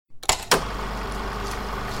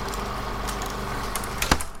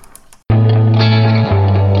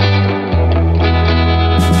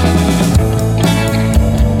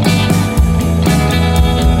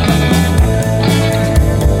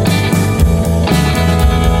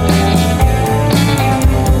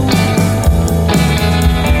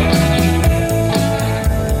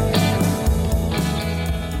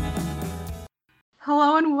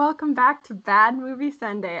to Bad Movie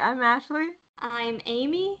Sunday. I'm Ashley. I'm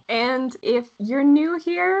Amy. And if you're new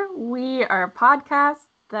here, we are a podcast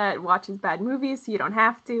that watches bad movies so you don't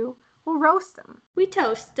have to. We'll roast them. We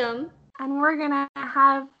toast them. And we're gonna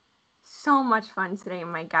have so much fun today,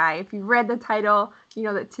 my guy. If you read the title, you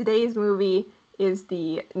know that today's movie is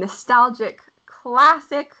the nostalgic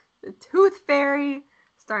classic, The Tooth Fairy,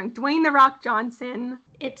 starring Dwayne "The Rock" Johnson.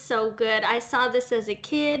 It's so good. I saw this as a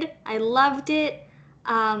kid. I loved it.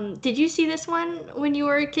 Did you see this one when you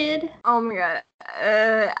were a kid? Oh my god,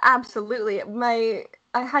 absolutely. I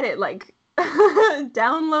had it like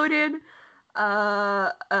downloaded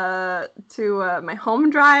to my home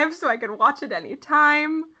drive so I could watch it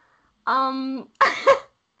anytime.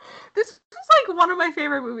 This was like one of my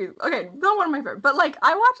favorite movies. Okay, not one of my favorite, but like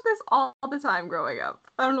I watched this all the time growing up.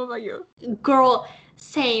 I don't know about you. Girl,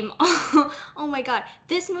 same. Oh my god.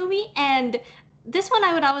 This movie and this one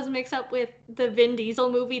I would always mix up with the Vin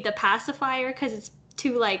Diesel movie, The Pacifier, because it's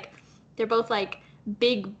two they're both like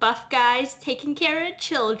big buff guys taking care of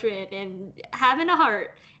children and having a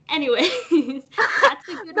heart. Anyways, that's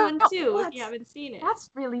a good one too if you haven't seen it. That's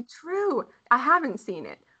really true. I haven't seen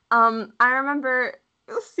it. I remember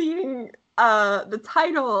seeing the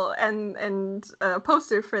title and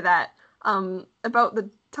poster for that about the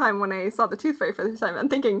time when I saw The Tooth Fairy for the first time. I'm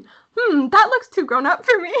thinking, that looks too grown up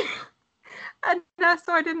for me. And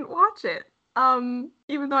so I didn't watch it.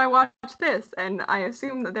 Even though I watched this, and I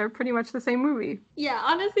assume that they're pretty much the same movie. Yeah,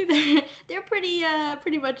 honestly, they're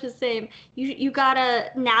pretty much the same. You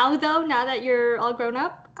gotta now that you're all grown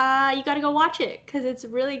up, you gotta go watch it because it's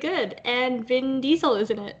really good, and Vin Diesel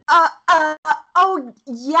is in it. Oh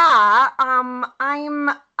yeah. I'm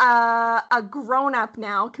a grown up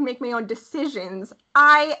now, can make my own decisions.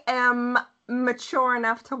 I am mature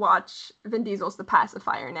enough to watch Vin Diesel's The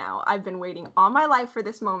Pacifier now. I've been waiting all my life for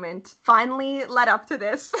this moment. Finally led up to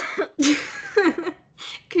this.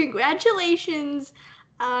 Congratulations.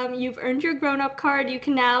 You've earned your grown-up card. You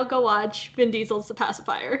can now go watch Vin Diesel's The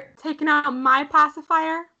Pacifier. Taking out my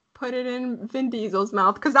pacifier, put it in Vin Diesel's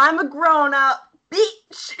mouth, because I'm a grown-up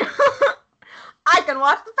bitch. I can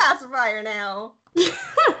watch The Pacifier now.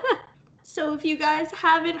 So if you guys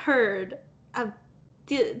haven't heard of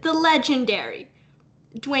the legendary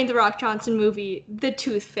Dwayne "The Rock" Johnson movie, The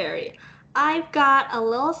Tooth Fairy, I've got a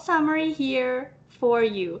little summary here for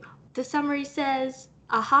you. The summary says,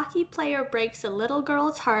 a hockey player breaks a little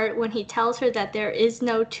girl's heart when he tells her that there is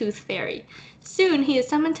no tooth fairy. Soon he is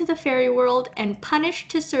summoned to the fairy world and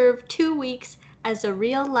punished to serve 2 weeks as a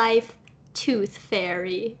real-life tooth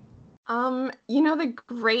fairy. You know, the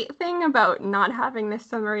great thing about not having this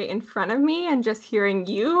summary in front of me and just hearing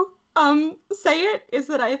you say it is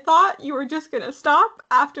that I thought you were just gonna stop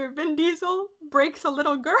after Vin Diesel breaks a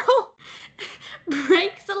little girl.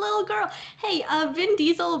 Breaks a little girl. Hey, Vin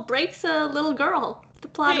Diesel breaks a little girl. The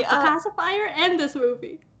plot of The Pacifier and this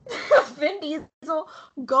movie. Vin Diesel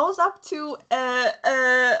goes up to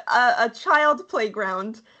a child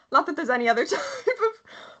playground. Not that there's any other type of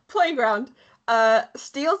playground.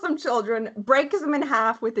 Steals some children, breaks them in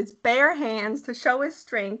half with his bare hands to show his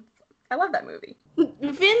strength. I love that movie.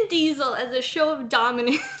 Vin Diesel, as a show of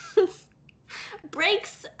dominance,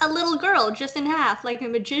 breaks a little girl just in half, like a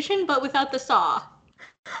magician, but without the saw.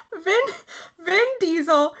 Vin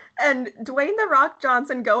Diesel and Dwayne "The Rock"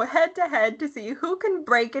 Johnson go head to head to see who can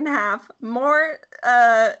break in half more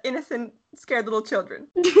innocent, scared little children.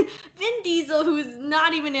 Vin Diesel, who's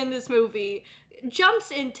not even in this movie,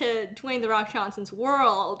 jumps into Dwayne "The Rock" Johnson's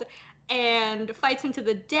world and fights him to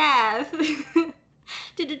the death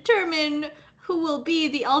to determine who will be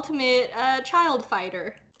the ultimate child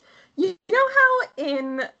fighter. You know how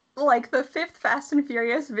in like the 5th Fast and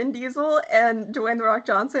Furious, Vin Diesel and Dwayne "The Rock"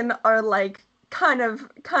 Johnson are like kind of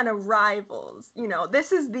rivals. You know,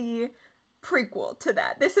 this is the prequel to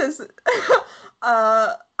that. This is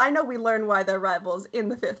I know we learn why they're rivals in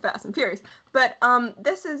the 5th Fast and Furious, but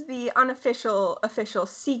this is the unofficial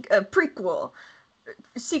prequel,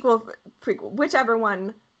 whichever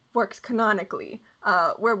one works canonically,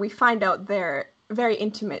 where we find out their very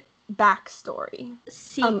intimate backstory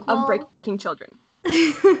of breaking children.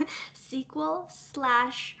 Sequel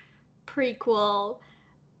 / prequel,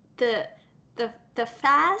 the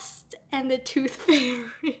Fast and the Tooth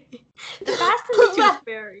Fairy. The Fast and the Tooth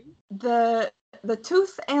Fairy. The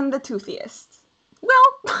Tooth and the Toothiest.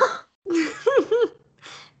 Well,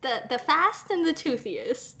 the Fast and the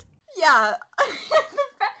Toothiest. Yeah.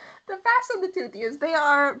 The Fast and the Toothiest. They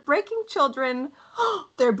are breaking children.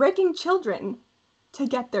 They're breaking children to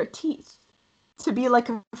get their teeth. to be like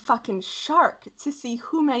a fucking shark to see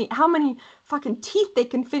how many fucking teeth they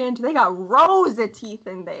can fit into. They got rows of teeth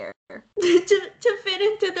in there. to fit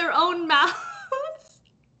into their own mouths.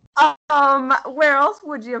 Where else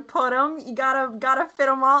would you put them? You gotta fit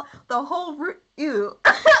them all. The whole ew.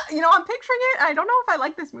 I'm picturing it. I don't know if I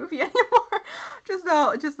like this movie anymore. Just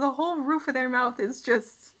the whole roof of their mouth is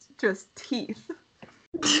just teeth.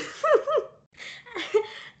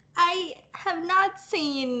 I have not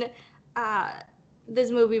seen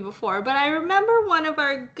this movie before, but I remember one of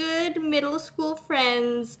our good middle school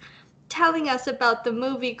friends telling us about the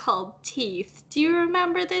movie called Teeth. Do you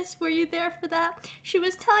remember this? Were you there for that? She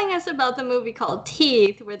was telling us about the movie called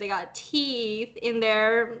Teeth, where they got teeth in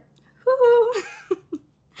their...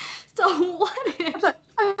 So what if...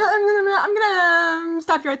 I'm gonna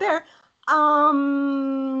stop you right there.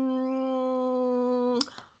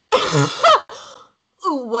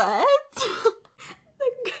 What?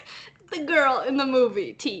 The girl in the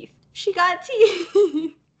movie, Teeth. She got teeth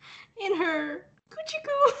in her coochie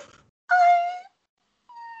coo.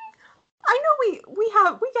 I know we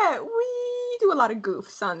do a lot of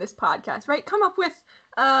goofs on this podcast, right? Come up with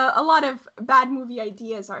a lot of bad movie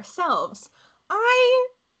ideas ourselves. I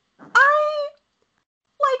like,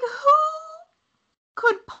 who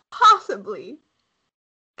could possibly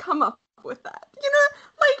come up with that?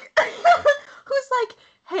 Who's like,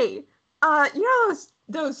 hey,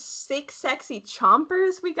 those 6 sexy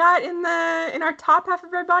chompers we got in our top half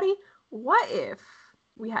of our body? What if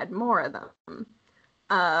we had more of them?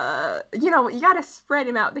 You gotta spread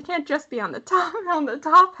them out. They can't just be on the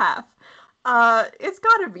top half. It's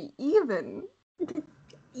gotta be even.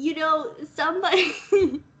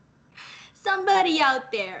 Somebody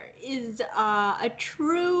out there is a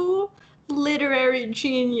true literary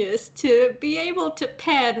genius to be able to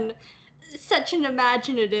pen such an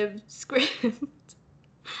imaginative script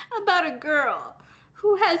about a girl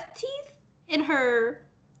who has teeth in her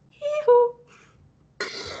hee-hoo.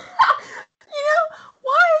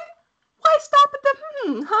 Why stop at the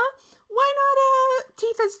huh? Why not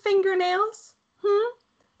teeth as fingernails?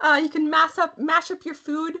 You can mash up your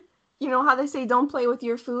food. You know how they say don't play with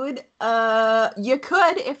your food? You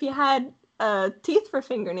could if you had teeth for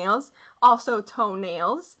fingernails, also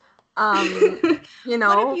toenails. What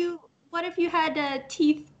if you had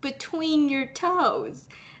teeth between your toes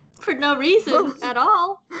for no reason at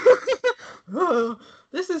all? We're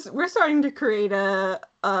starting to create a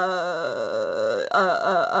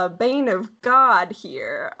bane of God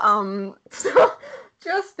here. So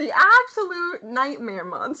just the absolute nightmare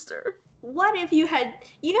monster. What if you had,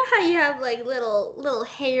 how you have like little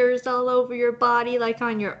hairs all over your body, like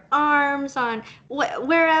on your arms, on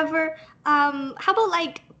wherever? How about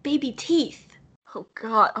like baby teeth? Oh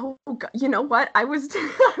God. You know what? I was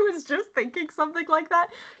just thinking something like that.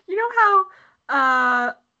 You know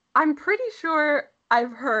how I'm pretty sure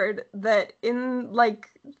I've heard that in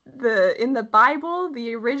the Bible,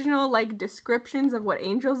 the original like descriptions of what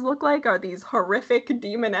angels look like are these horrific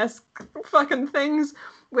demonesque fucking things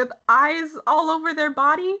with eyes all over their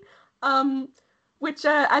body. Which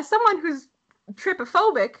as someone who's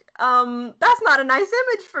trypophobic, that's not a nice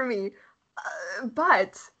image for me.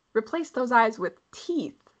 But replace those eyes with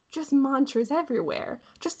teeth. Just mantras everywhere.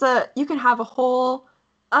 Just you can have a whole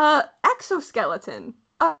exoskeleton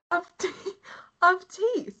of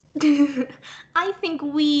teeth. I think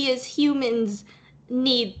we as humans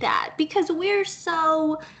need that because we're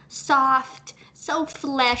so soft, so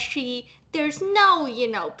fleshy. There's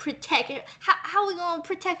no, protect. How are we going to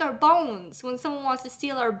protect our bones when someone wants to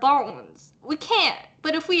steal our bones? We can't.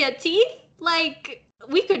 But if we had teeth, like,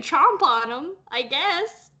 we could chomp on them, I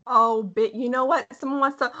guess. Oh, but you know what? Someone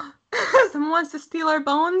wants to steal our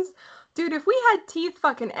bones? Dude, if we had teeth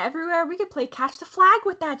fucking everywhere, we could play catch the flag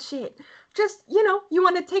with that shit. Just, you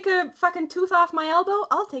want to take a fucking tooth off my elbow?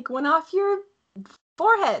 I'll take one off your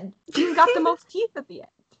forehead. You got the most teeth at the end.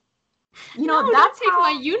 Don't take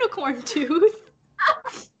my unicorn tooth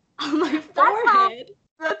on my forehead.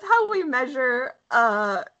 That's how we measure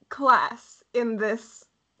class in this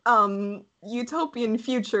utopian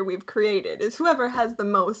future we've created, is whoever has the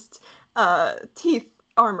most teeth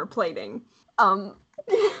armor plating. I'm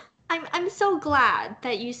so glad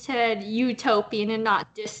that you said utopian and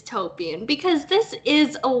not dystopian, because this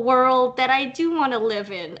is a world that I do want to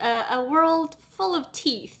live in, a world full of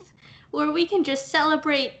teeth, where we can just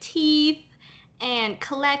celebrate teeth and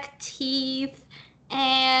collect teeth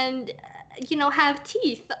and, have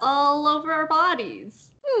teeth all over our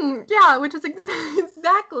bodies. Yeah, which is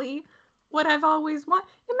exactly what I've always wanted.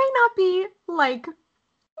 It may not be like,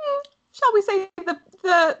 shall we say,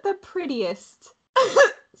 the prettiest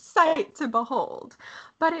sight to behold.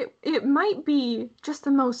 But it might be just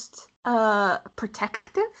the most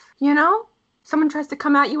protective, you know? Someone tries to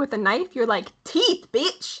come at you with a knife, you're like, teeth,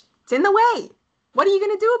 bitch! It's in the way! What are you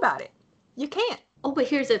gonna do about it? You can't. Oh, but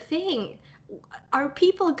here's the thing. Are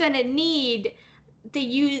people gonna need to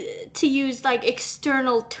use like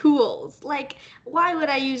external tools? Like, why would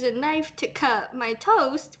I use a knife to cut my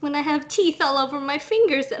toast when I have teeth all over my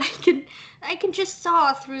fingers that I can just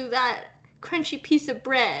saw through that crunchy piece of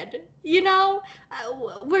bread? You know,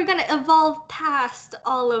 we're gonna evolve past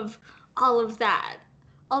all of that.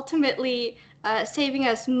 Ultimately, saving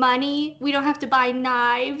us money. We don't have to buy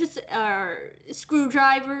knives or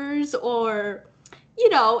screwdrivers or, you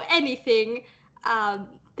know, anything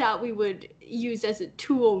that we would use as a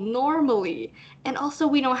tool normally. And also,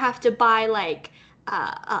 we don't have to buy like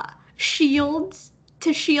shields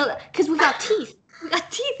to shield, because we got teeth. We got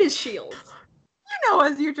teeth as shields. You know,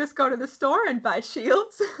 as you just go to the store and buy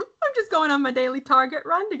shields. I'm just going on my daily Target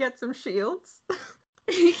run to get some shields.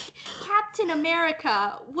 Captain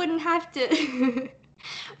America wouldn't have to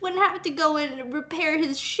wouldn't have to go and repair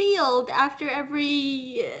his shield after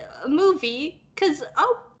every movie, because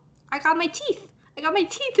I got my teeth. I got my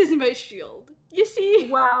teeth as my shield. You see?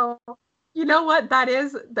 Wow. You know what that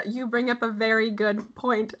is? That you bring up a very good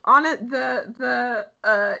point on it. The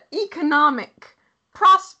economic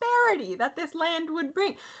prosperity that this land would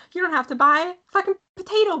bring. You don't have to buy fucking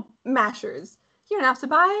potato mashers. You don't have to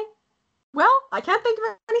buy. Well, I can't think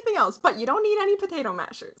of anything else, but you don't need any potato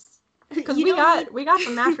mashers because we got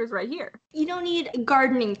some mashers right here. You don't need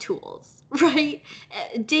gardening tools, right?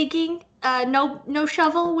 Digging, no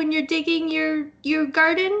shovel when you're digging your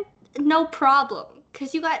garden, no problem,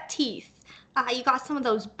 because you got teeth. You got some of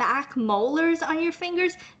those back molars on your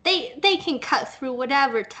fingers. They can cut through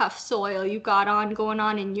whatever tough soil you got going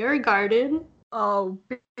on in your garden. Oh,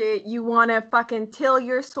 you want to fucking till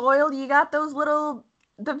your soil? You got those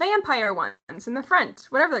the vampire ones in the front,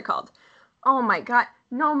 whatever they're called. Oh my god,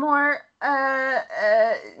 no more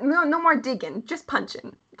no more digging, just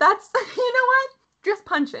punching. That's you know what? Just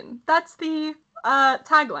punching. That's the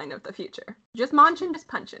tagline of the future. Just munching, just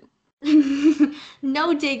punching.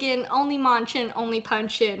 No digging, only munching, only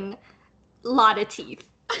punching. Lot of teeth.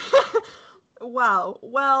 Wow.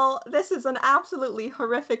 Well, this is an absolutely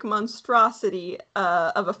horrific monstrosity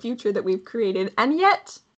of a future that we've created, and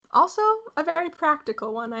yet also a very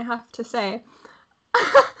practical one, I have to say.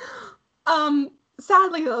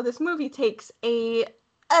 Sadly, though, this movie takes a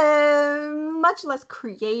much less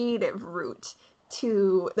creative route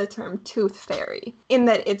to the term tooth fairy, in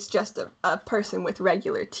that it's just a person with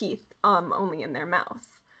regular teeth, only in their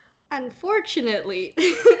mouth. Unfortunately,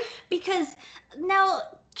 because now,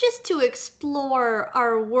 just to explore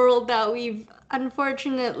our world that we've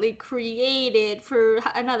unfortunately created for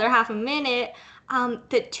another half a minute,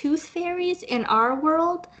 the tooth fairies in our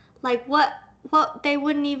world, like what they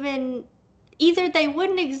wouldn't even, either they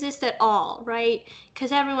wouldn't exist at all, right?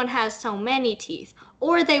 Because everyone has so many teeth,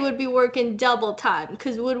 or they would be working double time,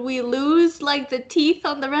 because would we lose like the teeth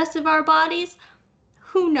on the rest of our bodies?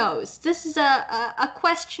 Who knows? This is a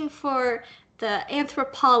question for the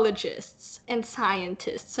anthropologists and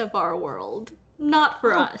scientists of our world, not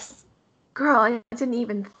for us. Girl, I didn't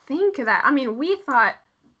even think of that. I mean, we thought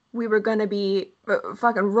we were going to be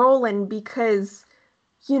fucking rolling because,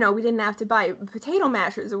 you know, we didn't have to buy potato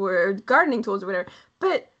mashers or gardening tools or whatever.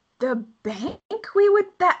 But the bank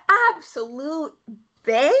the absolute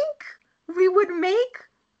bank we would make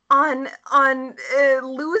on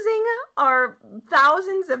losing our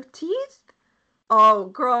thousands of teeth. Oh,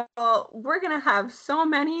 girl, we're gonna have so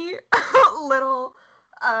many little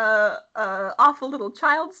awful little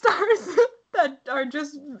child stars that are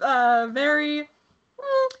just very.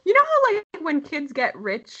 You know how like when kids get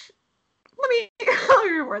rich. Let me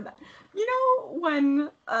reword that. You know when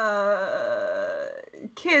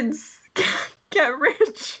kids get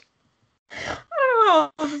rich. I don't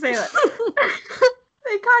know how to say that.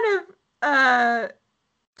 They kind of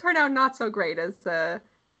turn out not so great as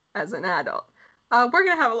an adult. We're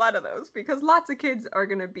gonna have a lot of those because lots of kids are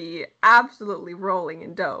gonna be absolutely rolling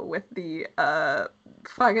in dough with the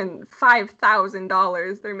fucking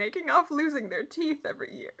 $5,000 they're making off losing their teeth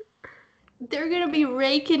every year. They're gonna be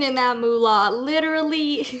raking in that moolah,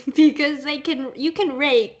 literally, because you can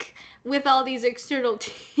rake with all these external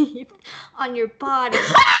teeth on your body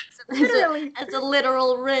as a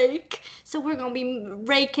literal rake. So we're gonna be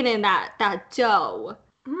raking in that dough.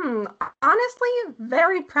 Honestly,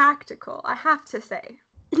 very practical, I have to say.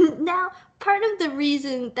 Now, part of the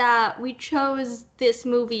reason that we chose this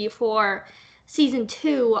movie for season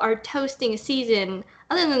 2, our toasting season,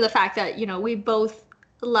 other than the fact that, you know, we both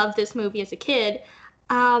loved this movie as a kid,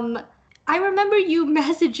 I remember you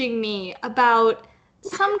messaging me about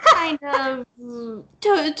some kind of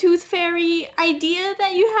tooth fairy idea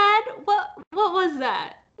that you had. What was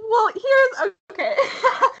that? Well, here's okay.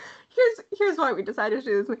 Here's why we decided to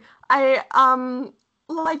do this. I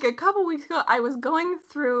like a couple weeks ago, I was going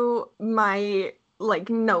through my like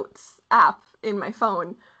notes app in my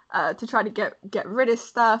phone to try to get rid of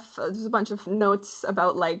stuff. There's a bunch of notes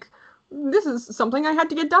about like this is something I had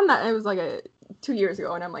to get done that it was like 2 years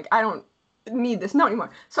ago, and I'm like I don't need this note anymore.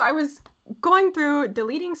 So I was going through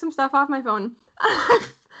deleting some stuff off my phone,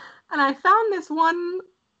 and I found this one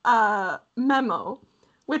memo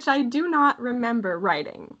which I do not remember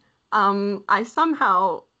writing. I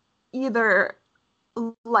somehow either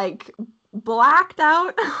like blacked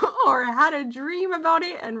out or had a dream about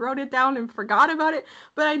it and wrote it down and forgot about it,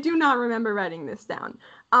 but I do not remember writing this down.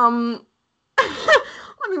 Let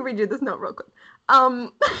me read you this note real quick.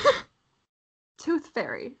 Tooth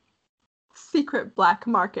Fairy, secret black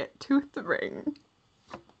market tooth ring.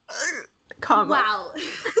 Comma. Wow.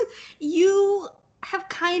 You have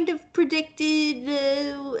kind of predicted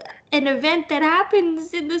an event that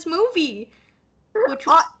happens in this movie. Which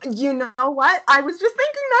you know what? I was just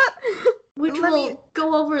thinking that. Which we'll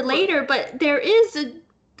go over later, but there is a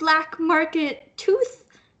black market tooth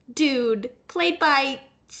dude played by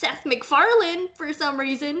Seth MacFarlane for some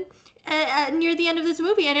reason near the end of this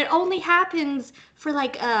movie, and it only happens for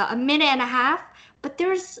like a minute and a half, but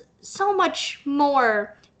there's so much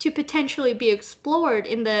more to potentially be explored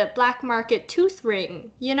in the black market tooth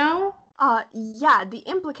ring, you know? Yeah, the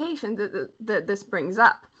implications that this brings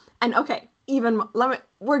up. And okay,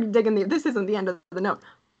 we're digging this isn't the end of the note.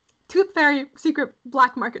 Tooth Fairy, secret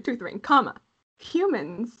black market tooth ring, comma.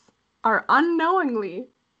 Humans are unknowingly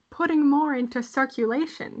putting more into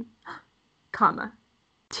circulation, comma.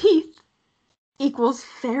 Teeth equals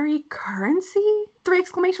fairy currency? 3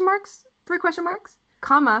 exclamation marks? 3 question marks?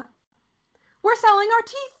 Comma. We're selling our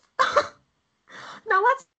teeth. Now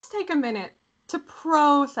let's take a minute to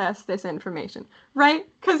process this information, right?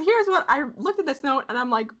 Because here's what I looked at this note and I'm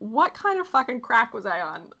like, what kind of fucking crack was I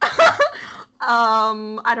on?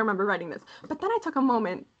 I don't remember writing this. But then I took a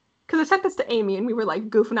moment because I sent this to Amy and we were like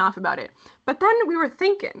goofing off about it. But then we were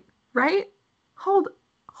thinking, right? Hold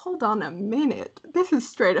on a minute. This is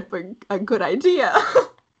straight up a good idea.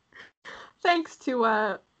 Thanks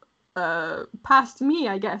to past me,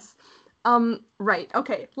 I guess. Right.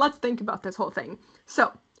 Okay. Let's think about this whole thing.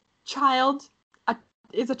 So, child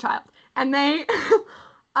is a child, and they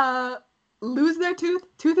lose their tooth.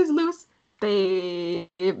 Tooth is loose. They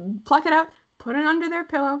pluck it out, put it under their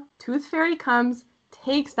pillow. Tooth Fairy comes,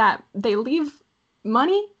 takes that. They leave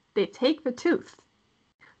money. They take the tooth.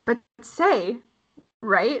 But say,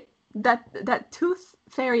 right, that Tooth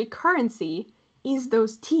Fairy currency is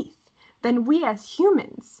those teeth. Then we as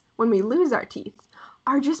humans, when we lose our teeth,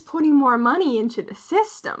 are just putting more money into the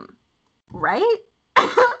system, right?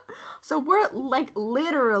 So we're like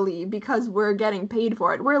literally, because we're getting paid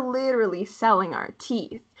for it, we're literally selling our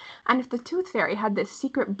teeth. And if the Tooth Fairy had this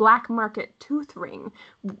secret black market tooth ring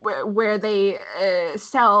where they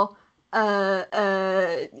sell,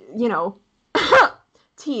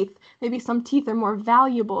 teeth, maybe some teeth are more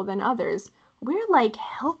valuable than others, we're like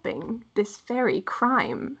helping this fairy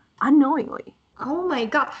crime unknowingly. Oh my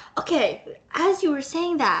god. Okay, as you were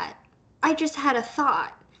saying that, I just had a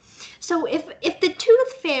thought. So if the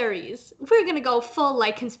tooth fairies, we're gonna go full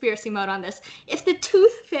like conspiracy mode on this. If the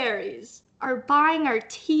tooth fairies are buying our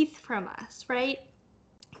teeth from us, right?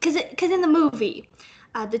 Because in the movie,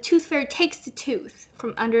 the tooth fairy takes the tooth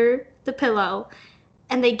from under the pillow,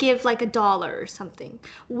 and they give like $1 or something.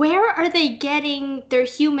 Where are they getting their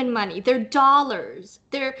human money, their dollars,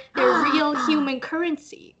 their real human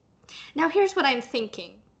currency? Now here's what I'm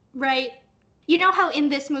thinking, right? You know how in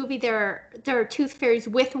this movie there are tooth fairies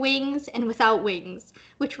with wings and without wings,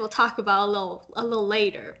 which we'll talk about a little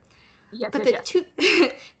later. Yes, but yes,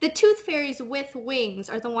 the tooth fairies with wings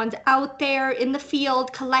are the ones out there in the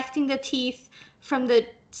field collecting the teeth from the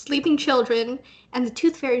sleeping children, and the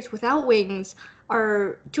tooth fairies without wings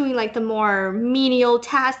are doing like the more menial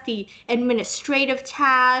tasks, the administrative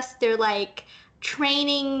tasks. They're like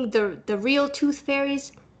training the real tooth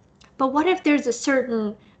fairies. But what if there's a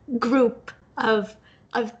certain group of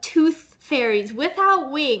tooth fairies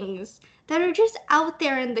without wings that are just out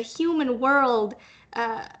there in the human world,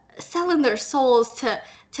 selling their souls to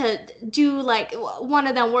do, like, one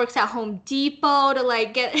of them works at Home Depot to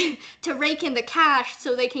like get to rake in the cash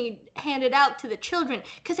so they can hand it out to the children,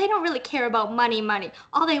 because they don't really care about money.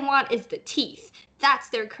 All they want is the teeth. That's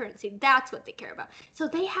their currency. That's what they care about. So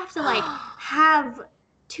they have to like have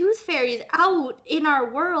tooth fairies out in our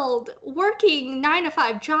world working 9 to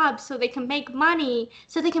 5 jobs so they can make money,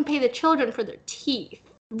 so they can pay the children for their teeth,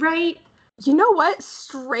 right? You know what?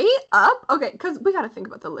 Straight up? Okay, because we got to think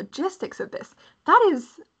about the logistics of this. That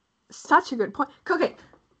is such a good point. Okay,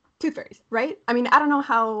 tooth fairies, right? I mean, I don't know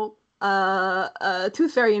how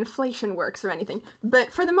tooth fairy inflation works or anything,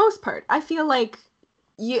 but for the most part, I feel like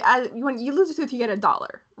when you lose a tooth, you get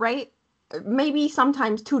 $1, right? Maybe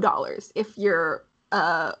sometimes $2 if you're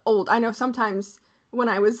old. I know sometimes when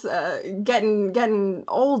I was getting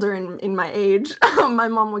older in my age, my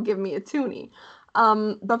mom would give me a toonie.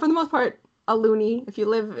 But for the most part, a loonie. If you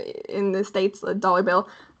live in the States, a dollar bill.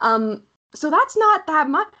 So that's not that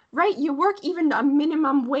much, right? You work even a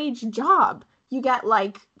minimum wage job, you get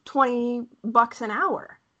like $20 an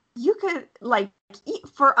hour. You could like eat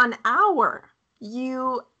for an hour.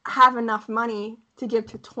 You have enough money to give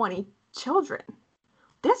to 20 children.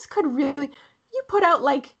 This could really, you put out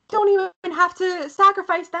like, don't even have to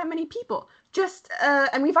sacrifice that many people. Just,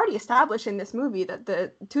 and we've already established in this movie that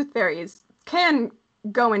the tooth fairies can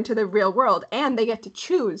go into the real world and they get to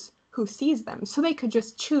choose who sees them. So they could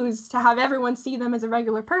just choose to have everyone see them as a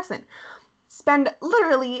regular person. Spend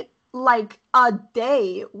literally like a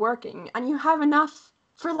day working and you have enough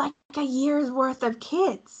for like a year's worth of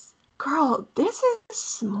kids. Girl, this is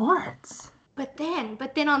smart. But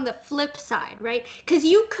then on the flip side, right? Because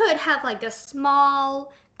you could have like a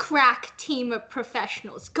small crack team of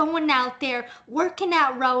professionals going out there, working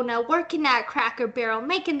at Rona, working at Cracker Barrel,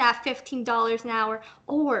 making that $15 an hour.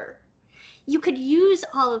 Or you could use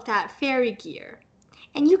all of that fairy gear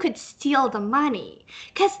and you could steal the money.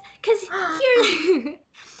 Because here,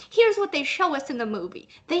 here's what they show us in the movie.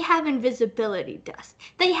 They have invisibility dust.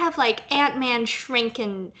 They have like Ant-Man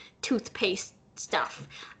shrinking toothpaste stuff.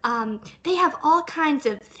 They have all kinds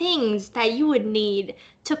of things that you would need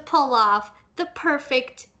to pull off the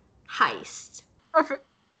perfect heist. A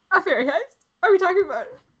fairy heist? Are we talking about?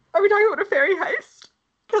 Are we talking about a fairy heist?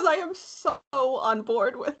 Because I am so on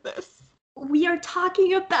board with this. We are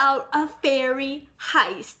talking about a fairy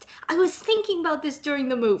heist. I was thinking about this during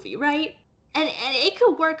the movie, right? And it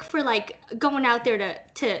could work for like going out there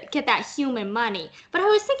to get that human money. But I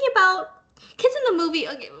was thinking about kids in the movie.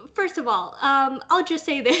 Okay, first of all, I'll just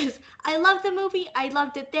say this. I love the movie. I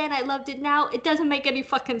loved it then. I loved it now. It doesn't make any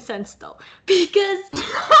fucking sense though. Because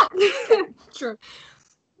Sure.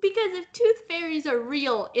 because if tooth fairies are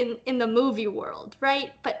real in the movie world,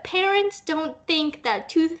 right? But parents don't think that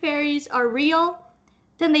tooth fairies are real,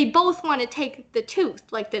 then they both want to take the tooth,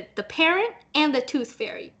 like the parent and the tooth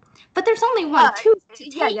fairy. But there's only one tooth to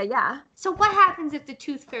take. Yeah. So what happens if the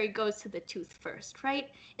tooth fairy goes to the tooth first, right?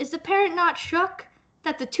 Is the parent not shook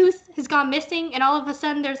that the tooth has gone missing and all of a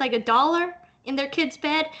sudden there's like $1 in their kid's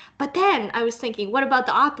bed? But then I was thinking, what about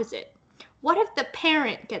the opposite? What if the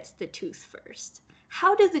parent gets the tooth first?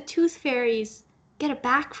 How do the tooth fairies get it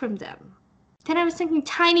back from them? Then I was thinking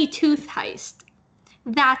tiny tooth heist.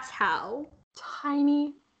 That's how.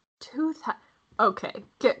 Tiny tooth heist. Okay,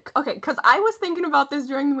 okay, because I was thinking about this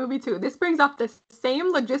during the movie too. This brings up the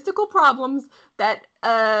same logistical problems that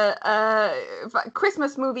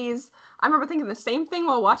Christmas movies. I remember thinking the same thing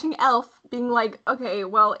while watching Elf, being like, okay,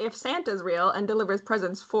 well, if Santa's real and delivers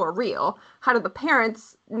presents for real, how do the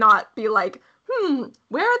parents not be like,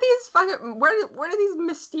 where are these where do these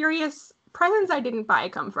mysterious presents I didn't buy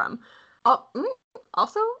come from? Oh,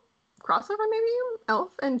 also crossover maybe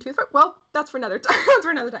Elf and Tooth Fairy. Well, that's for another time. That's for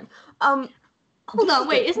another time. Hold on,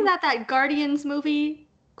 wait, isn't that Guardians movie?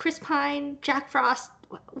 Chris Pine, Jack Frost,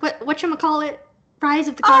 whatchamacallit? Rise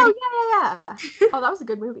of the Guardians. Oh, yeah. Oh, that was a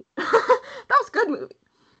good movie. That was a good movie.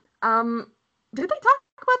 Did they talk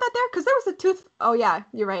about that there? Because there was a tooth... Oh, yeah,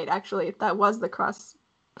 you're right, actually. That was the cross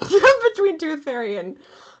between Tooth Fairy and...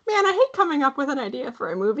 Man, I hate coming up with an idea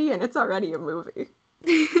for a movie, and it's already a movie.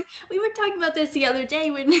 We were talking about this the other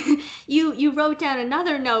day when you wrote down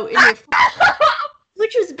another note in your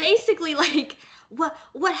which was basically like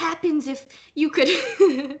what happens if you could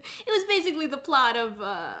it was basically the plot of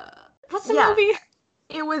what's the movie?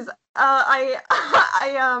 It was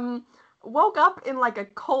I woke up in like a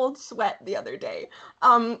cold sweat the other day.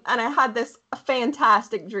 And I had this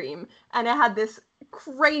fantastic dream and I had this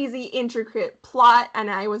crazy intricate plot and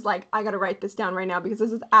I was like, I gotta write this down right now because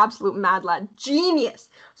this is absolute mad lad genius.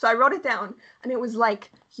 So I wrote it down and it was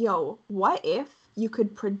like, yo, what if you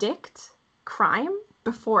could predict crime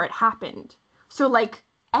before it happened? So like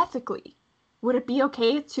ethically, would it be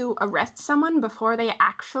okay to arrest someone before they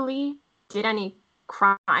actually did any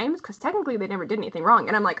crimes? Because technically they never did anything wrong.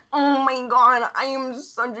 And I'm like, oh my god, I am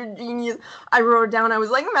such a genius. I wrote it down. I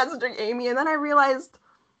was like messaging Amy and then I realized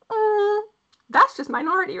that's just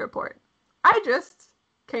Minority Report. I just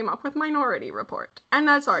came up with Minority Report, and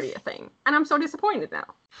that's already a thing, and I'm so disappointed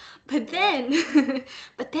now. But then,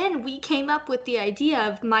 but then we came up with the idea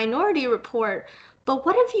of Minority Report. But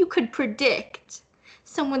what if you could predict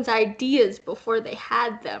someone's ideas before they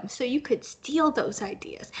had them, so you could steal those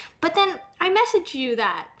ideas? But then I messaged you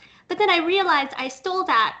that. But then I realized I stole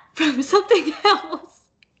that from something else.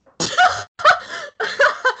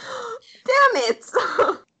 Damn it!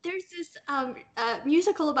 There's this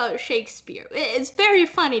musical about Shakespeare. It's very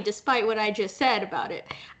funny, despite what I just said about it.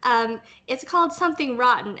 It's called Something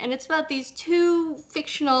Rotten, and it's about these two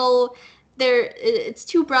fictional. It's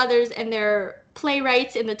two brothers, and they're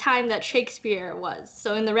playwrights in the time that Shakespeare was,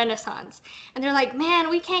 so in the Renaissance. And they're like, man,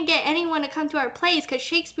 we can't get anyone to come to our plays because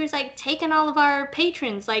Shakespeare's like taking all of our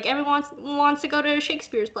patrons. Like everyone wants to go to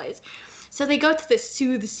Shakespeare's plays. So they go to the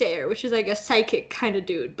soothsayer, which is like a psychic kind of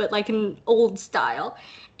dude, but like an old style.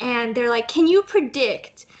 And they're like, can you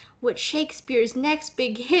predict what Shakespeare's next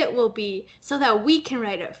big hit will be so that we can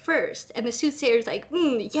write it first? And the soothsayer's like,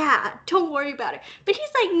 yeah, don't worry about it. But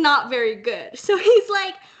he's like not very good. So he's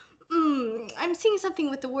like, I'm seeing something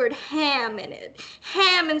with the word ham in it.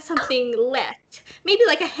 Ham and something let. Maybe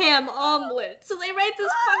like a ham omelet. So they write this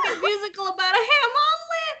fucking musical about a ham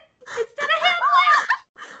omelet instead of Hamlet.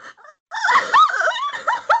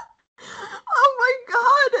 Oh my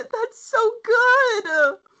god, that's so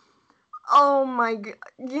good. Oh my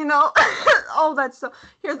god, oh, that's so,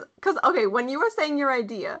 because, okay, when you were saying your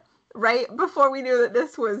idea, right, before we knew that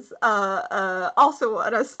this was also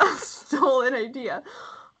a stolen idea,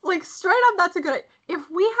 like, straight up, that's a good idea. If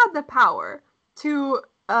we had the power to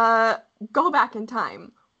go back in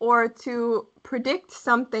time, or to predict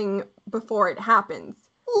something before it happens,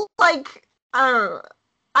 like, I don't know,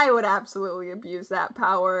 I would absolutely abuse that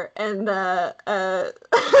power and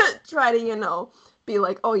try to, be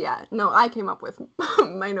like, oh yeah, no, I came up with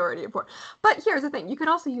Minority Report. But here's the thing, you could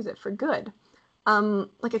also use it for good.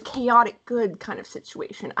 Like a chaotic good kind of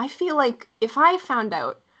situation. I feel like if I found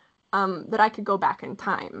out that I could go back in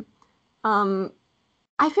time, I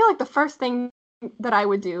feel like the first thing that I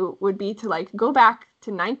would do would be to like go back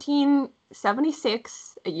to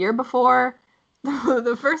 1976, a year before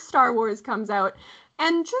the first Star Wars comes out,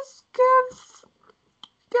 and just give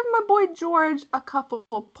my boy George a couple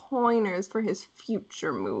pointers for his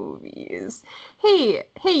future movies. Hey,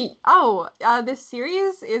 this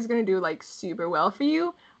series is gonna do like super well for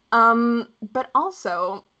you. But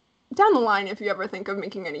also, down the line, if you ever think of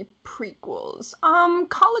making any prequels,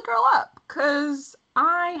 call a girl up, cause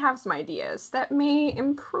I have some ideas that may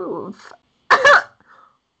improve.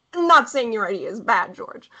 Not saying your idea is bad,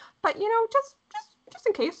 George, but just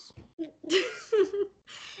in case.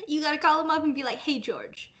 You gotta call him up and be like, hey,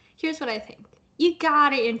 George, here's what I think. You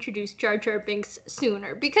gotta introduce Jar Jar Binks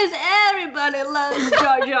sooner because everybody loves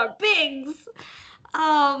Jar Jar Binks.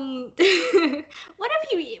 What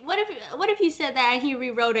if you said that and he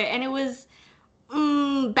rewrote it and it was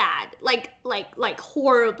bad, like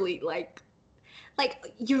horribly, like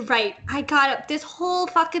you're right. This whole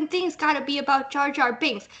fucking thing's gotta be about Jar Jar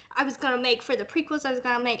Binks. I was gonna make for the prequels. I was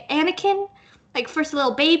gonna make Anakin. Like, first a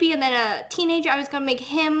little baby and then a teenager. I was gonna make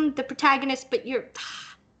him the protagonist, but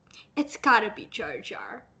it's gotta be Jar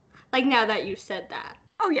Jar. Like, now that you said that.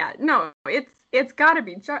 Oh yeah, no, it's gotta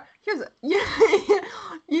be Jar. You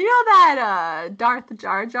know that Darth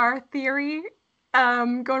Jar Jar theory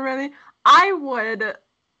going around. I would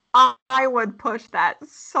push that.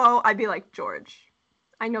 So I'd be like, George,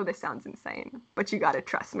 I know this sounds insane, but you gotta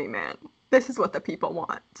trust me, man. This is what the people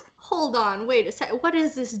want. Hold on, wait a sec. What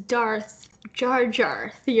is this Darth Jar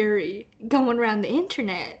Jar theory going around the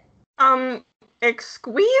internet?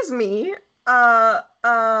 Excuse me. I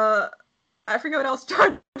forget what else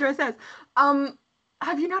Jar Jar says.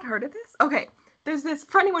 Have you not heard of this? Okay, there's this,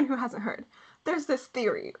 for anyone who hasn't heard, there's this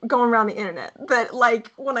theory going around the internet that, like,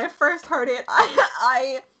 when I first heard it,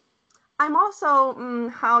 I'm also,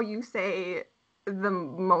 how you say, the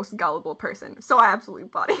most gullible person, so I absolutely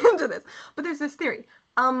bought into this. But there's this theory,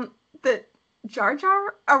 that Jar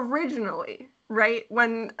Jar originally, right,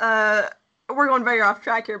 when, we're going very off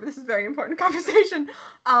track here, but this is a very important conversation,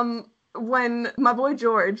 when my boy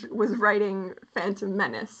George was writing Phantom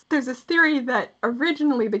Menace, there's this theory that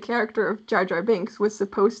originally the character of Jar Jar Binks was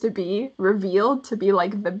supposed to be revealed to be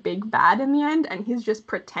like the big bad in the end, and he's just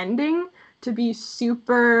pretending to be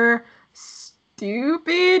super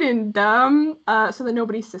stupid and dumb, so that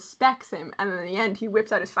nobody suspects him, and in the end he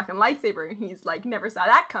whips out his fucking lightsaber and he's like, never saw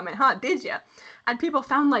that coming, huh, did ya? And people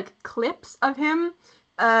found like clips of him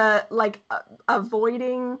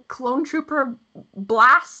avoiding clone trooper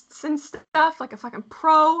blasts and stuff like a fucking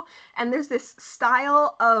pro. And there's this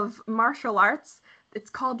style of martial arts.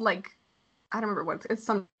 It's called like I don't remember what it's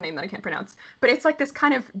some name that I can't pronounce, but it's like this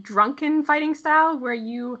kind of drunken fighting style where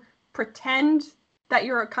you pretend that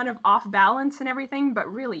you're kind of off balance and everything,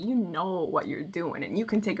 but really you know what you're doing and you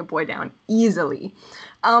can take a boy down easily.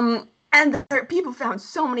 And people found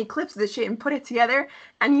so many clips of this shit and put it together,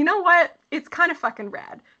 and you know what? It's kind of fucking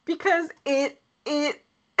rad because it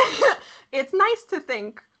it's nice to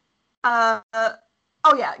think. Oh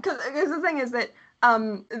yeah, because the thing is that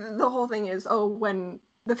the whole thing is when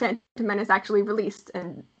the Phantom Menace actually released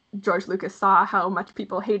and George Lucas saw how much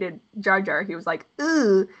people hated Jar Jar, he was like,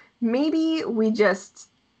 ooh, maybe we just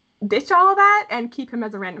ditch all of that and keep him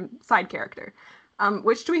as a random side character.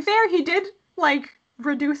 Which, to be fair, he did, like,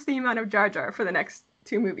 reduce the amount of Jar Jar for the next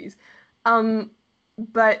 2 movies.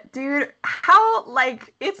 But, dude, how,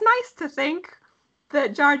 like, it's nice to think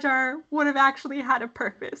that Jar Jar would have actually had a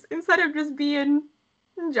purpose instead of just being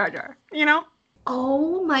Jar Jar, you know?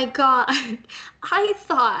 Oh my god. I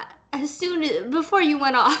thought, before you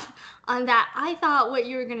went off on that, I thought what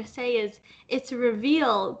you were going to say is it's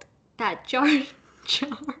revealed that Jar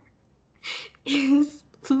Jar is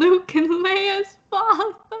Luke and Leia's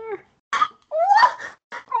father.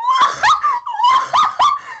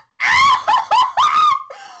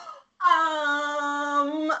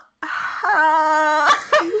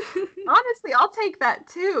 Honestly, I'll take that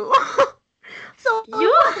too. So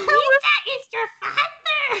You think that is your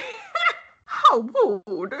father? How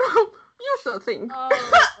rude! You should think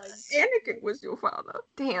Anakin was your father.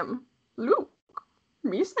 Damn, Luke,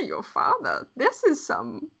 Misa your father. This is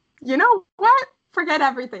some. You know what? Forget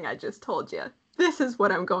everything I just told you. This is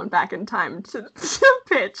what I'm going back in time to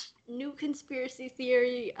pitch. New conspiracy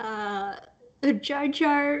theory. Jar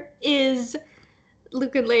Jar is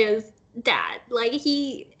Luke and Leia's dad. Like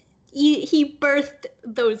he birthed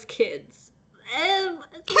those kids. He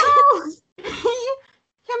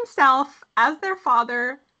himself, as their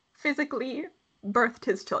father, physically birthed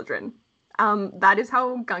his children. That is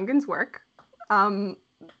how Gungans work.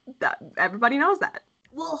 That everybody knows that.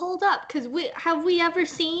 Well, hold up, because have we ever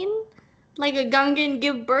seen like a Gungan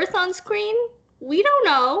give birth on screen? We don't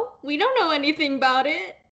know. We don't know anything about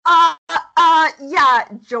it. Yeah,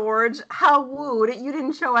 George, how wooed. You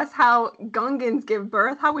didn't show us how Gungans give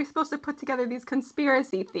birth. How are we supposed to put together these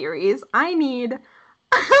conspiracy theories? I need, you know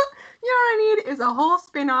what I need is a whole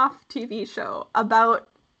spin-off TV show about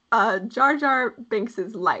Jar Jar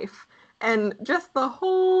Binks's life and just the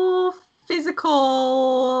whole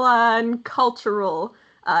physical and cultural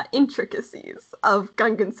intricacies of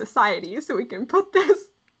Gungan society so we can put this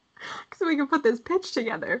pitch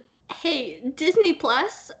together. Hey, Disney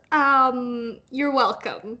Plus, you're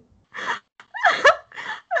welcome.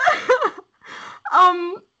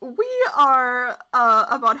 We are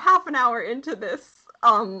about half an hour into this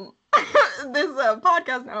podcast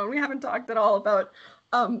now, and we haven't talked at all about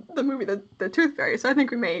the movie the Tooth Fairy, so I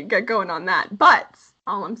think we may get going on that. But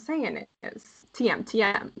all I'm saying is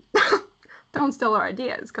TM. Don't steal our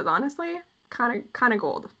ideas, because honestly, kind of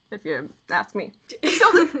gold, if you ask me.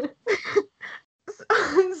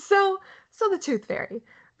 So the Tooth Fairy,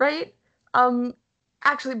 right?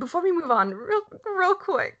 Actually, before we move on, real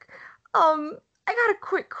quick, I got a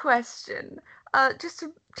quick question. Just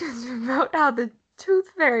about how the Tooth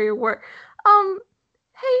Fairy works.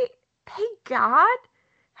 Hey, God,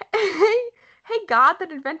 hey, God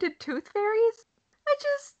that invented Tooth Fairies. I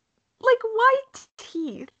just like white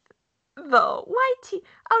teeth, though. White teeth.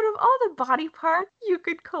 Out of all the body parts you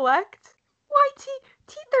could collect, white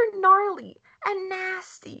teeth are gnarly and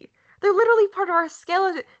nasty. They're literally part of our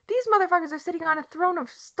skeleton. These motherfuckers are sitting on a throne of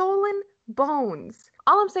stolen bones.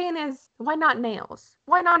 All I'm saying is, why not nails?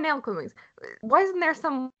 Why not nail clippings? Why isn't there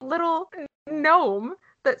some little gnome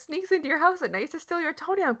that sneaks into your house at night to steal your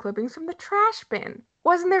toenail clippings from the trash bin?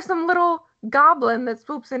 Wasn't there some little goblin that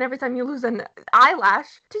swoops in every time you lose an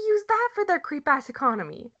eyelash to use that for their creep-ass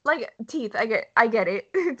economy? Like, teeth, I get it.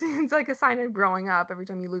 It's like a sign of growing up. Every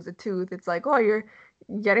time you lose a tooth, it's like, oh, you're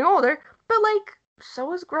getting older. But, like,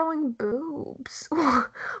 so is growing boobs.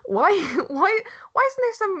 Why isn't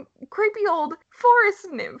there some creepy old forest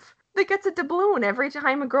nymph that gets a doubloon every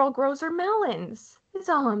time a girl grows her melons? That's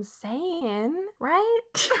all I'm saying, right?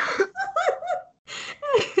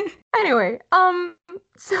 Anyway,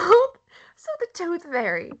 so the Tooth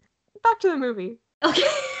Fairy. Back to the movie. Okay.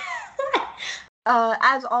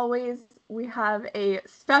 As always, we have a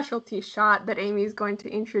specialty shot that Amy's going to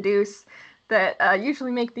introduce that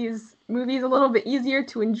usually make these movies a little bit easier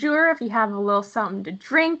to endure if you have a little something to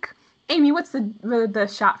drink. Amy, what's the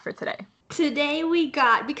shot for today? Today we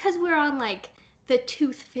got, because we're on like the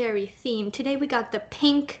Tooth Fairy theme, today we got the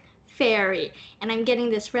Pink Fairy, and I'm getting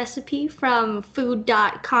this recipe from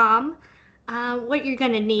food.com. What you're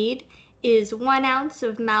gonna need is 1 ounce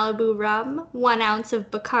of Malibu rum, 1 ounce of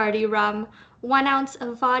Bacardi rum, 1 ounce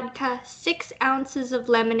of vodka, 6 ounces of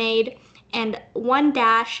lemonade, and 1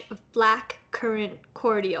 dash of black currant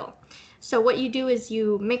cordial. So what you do is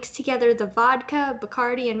you mix together the vodka,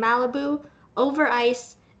 Bacardi, and Malibu over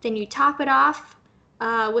ice, then you top it off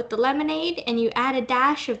with the lemonade, and you add a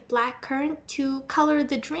dash of black currant to color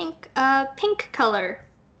the drink a pink color.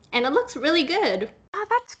 And it looks really good. Oh,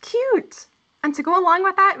 that's cute. And to go along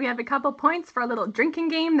with that, we have a couple points for a little drinking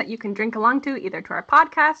game that you can drink along to, either to our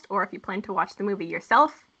podcast or if you plan to watch the movie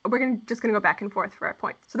yourself. We're just going to go back and forth for our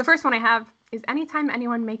points. So the first one I have is anytime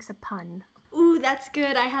anyone makes a pun. Ooh, that's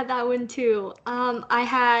good. I had that one too. I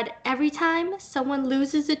had every time someone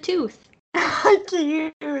loses a tooth.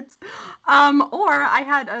 Cute. Or I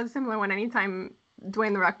had a similar one anytime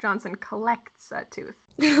Dwayne "The Rock" Johnson collects a tooth.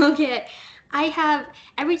 Okay. I have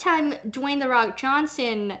every time Dwayne "The Rock"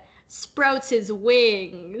 Johnson sprouts his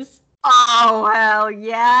wings. Oh, hell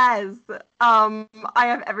yes. I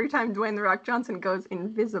have every time Dwayne "The Rock" Johnson goes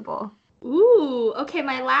invisible. Ooh, okay,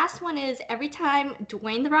 my last one is every time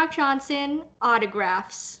Dwayne "The Rock" Johnson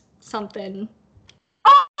autographs something.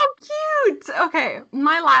 Oh, cute! Okay,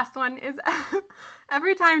 my last one is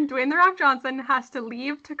every time Dwayne "The Rock" Johnson has to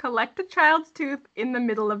leave to collect a child's tooth in the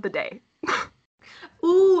middle of the day.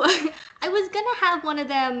 Ooh, I was gonna have one of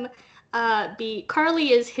them be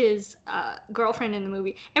Carly is his girlfriend in the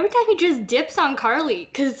movie. Every time he just dips on Carly,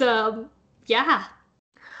 cause yeah.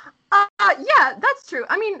 Yeah, that's true.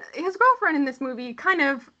 I mean, his girlfriend in this movie kind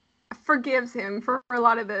of forgives him for a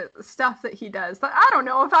lot of the stuff that he does, but I don't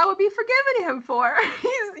know if I would be forgiving him for.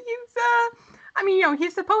 I mean, you know,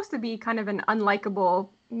 he's supposed to be kind of an unlikable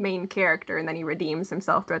main character, and then he redeems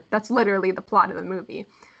himself. That's literally the plot of the movie.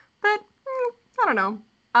 But I don't know.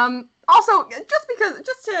 Also,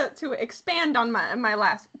 just to expand on my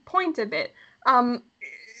last point a bit,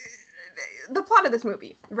 the plot of this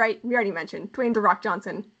movie, right? We already mentioned Dwayne "The Rock"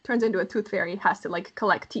 Johnson turns into a tooth fairy, has to like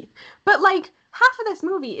collect teeth. But like half of this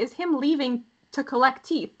movie is him leaving to collect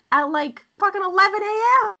teeth at like fucking 11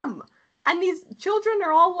 a.m. And these children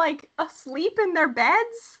are all like asleep in their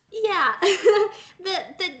beds. Yeah.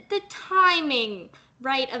 the timing,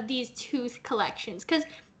 right, of these tooth collections, because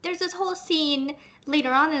there's this whole scene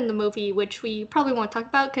later on in the movie which we probably won't talk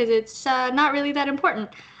about because it's not really that important.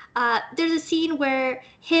 There's a scene where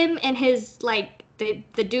him and his like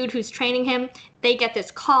the dude who's training him, they get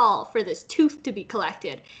this call for this tooth to be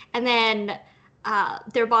collected, and then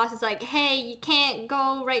their boss is like, hey, you can't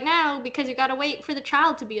go right now because you gotta wait for the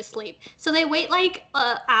child to be asleep. So they wait like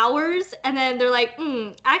hours, and then they're like,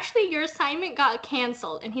 actually your assignment got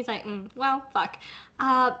canceled. And he's like, well, fuck.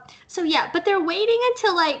 So yeah, but they're waiting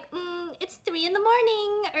until like, it's 3 in the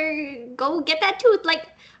morning, or go get that tooth. Like,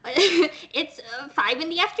 it's 5 in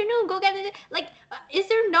the afternoon, go get it. Like, is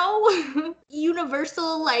there no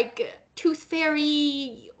universal, like, tooth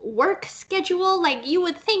fairy work schedule? Like, you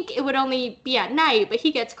would think it would only be at night, but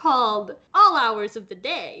he gets called all hours of the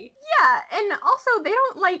day. Yeah, and also they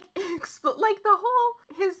don't like like the whole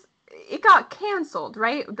it got canceled,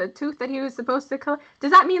 right? The tooth that he was supposed to collect.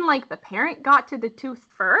 Does that mean like the parent got to the tooth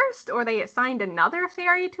first, or they assigned another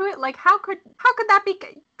fairy to it? Like how could that be?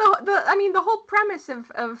 I mean, the whole premise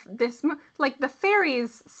of this, like the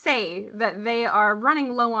fairies say that they are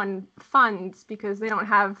running low on funds because they don't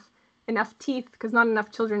have enough teeth because not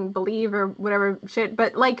enough children believe or whatever shit.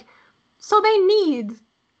 But like, so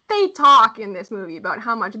they talk in this movie about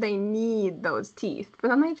how much they need those teeth, but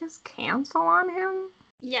then they just cancel on him.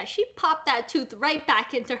 Yeah, she popped that tooth right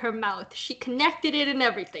back into her mouth. She connected it and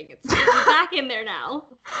everything. It's back in there now.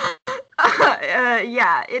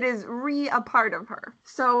 Yeah, it is a part of her.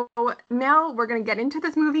 So now we're going to get into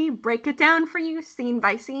this movie, break it down for you scene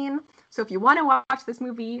by scene. So if you want to watch this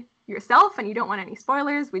movie yourself and you don't want any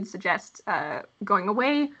spoilers, we'd suggest going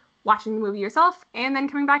away, watching the movie yourself, and then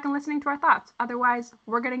coming back and listening to our thoughts. Otherwise,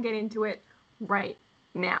 we're going to get into it right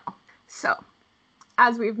now. So,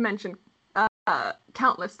 as we've mentioned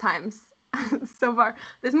countless times so far,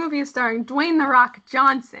 this movie is starring Dwayne "The Rock"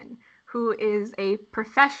 Johnson, who is a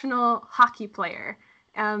professional hockey player,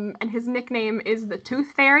 and his nickname is the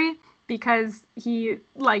Tooth Fairy because he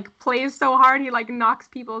like plays so hard he like knocks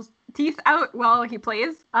people's teeth out while he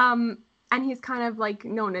plays. And he's kind of like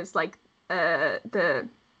known as like the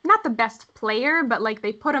not the best player, but like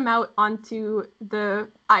they put him out onto the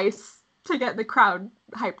ice to get the crowd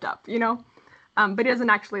hyped up, you know. But he doesn't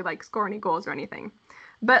actually like score any goals or anything.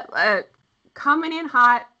 But coming in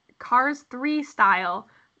hot, Cars 3 style,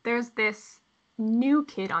 there's this new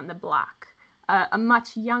kid on the block, a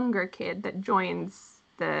much younger kid that joins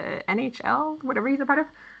the NHL, whatever he's a part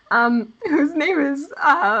of, whose name is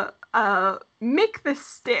Mick the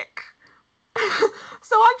Stick,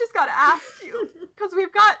 So I've just got to ask you, because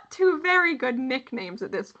we've got two very good nicknames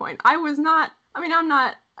at this point. I'm not,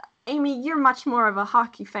 Amy, you're much more of a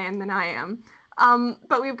hockey fan than I am.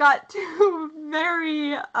 But we've got two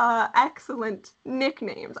very excellent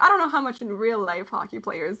nicknames. I don't know how much in real life hockey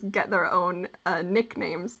players get their own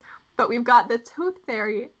nicknames, but we've got the Tooth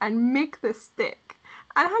Fairy and Mick the Stick.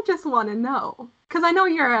 And I just want to know, because I know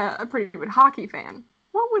you're a pretty good hockey fan,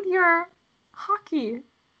 what would your hockey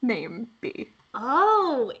name be?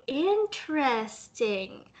 Oh,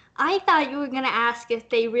 interesting. I thought you were going to ask if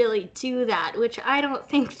they really do that, which I don't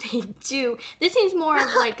think they do. This seems more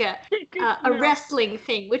of like a wrestling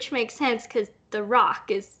thing, which makes sense because The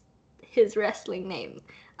Rock is his wrestling name.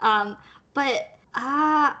 But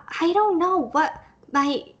I don't know what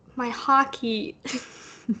my hockey.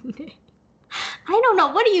 I don't know.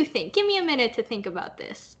 What do you think? Give me a minute to think about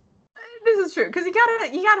this. This is true, because you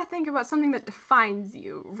gotta think about something that defines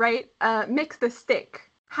you, right? Mick the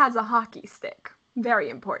Stick has a hockey stick. Very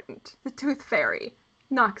important. The Tooth Fairy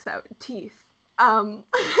knocks out teeth.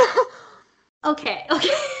 Okay.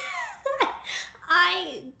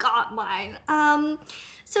 I got mine.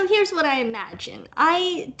 So here's what I imagine.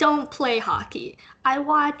 I don't play hockey. I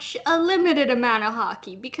watch a limited amount of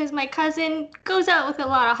hockey because my cousin goes out with a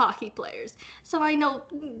lot of hockey players. So I know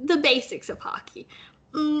the basics of hockey.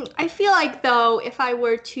 I feel like, though, if I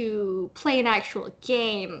were to play an actual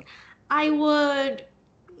game, I would,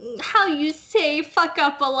 how you say, fuck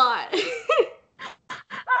up a lot. Yeah.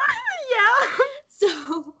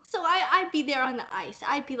 So I'd be there on the ice.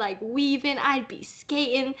 I'd be like weaving. I'd be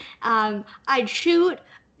skating. I'd shoot,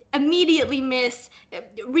 immediately miss,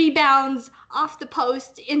 rebounds off the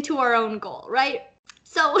post into our own goal, right?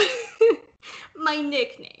 So my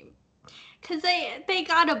nickname, because they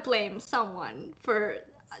gotta blame someone for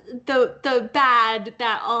the bad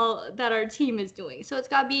that our team is doing. So it's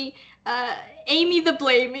gotta be Amy the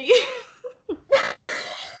Blamey.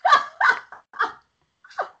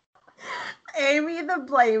 Amy the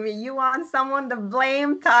Blamey. You want someone to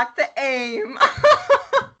blame? Talk to Aim.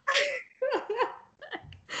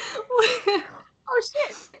 Oh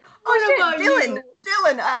shit! What about Dylan, you?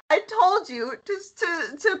 Dylan, I told you just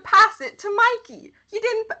to pass it to Mikey. You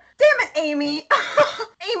didn't. Damn it, Amy.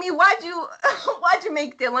 Amy, why'd you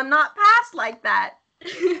make Dylan not pass like that?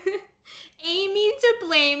 Amy to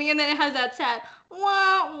blame, and then it has that sad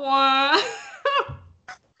wah wah.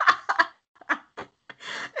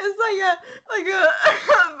 It's like a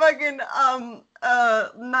fucking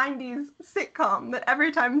 90s sitcom that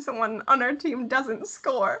every time someone on our team doesn't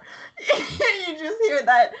score, you just hear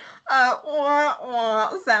that wah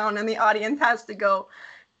wah sound and the audience has to go,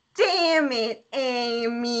 damn it,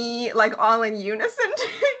 Amy, like all in unison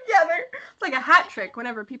together. It's like a hat trick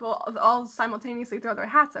whenever people all simultaneously throw their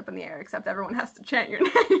hats up in the air, except everyone has to chant your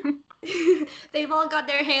name. They've all got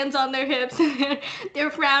their hands on their hips and they're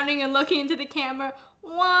frowning and looking into the camera.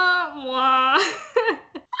 Wah wah.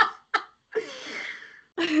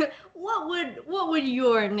 What would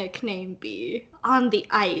your nickname be on the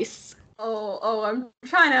ice? I'm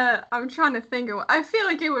trying to think of. I feel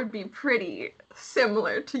like it would be pretty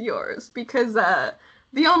similar to yours because the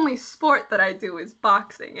only sport that I do is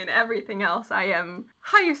boxing, and everything else I am,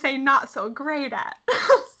 how you say, not so great at.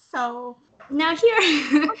 So now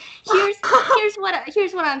here's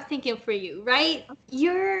what I'm thinking for you, right?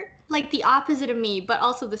 You're like the opposite of me, but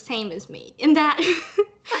also the same as me in that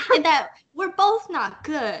we're both not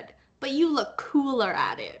good, but you look cooler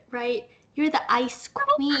at it, right? You're the ice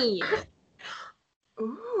queen.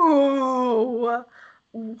 Ooh,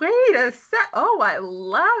 wait a sec. Oh, I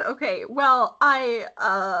love. Okay, well, I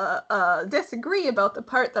disagree about the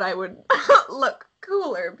part that I would look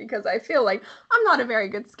cooler because I feel like I'm not a very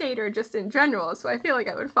good skater just in general, so I feel like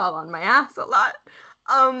I would fall on my ass a lot.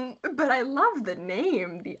 But I love the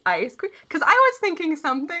name, the Ice Queen, because I was thinking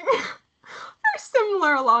something very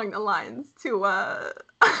similar along the lines to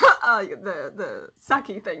the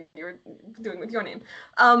sucky thing you were doing with your name.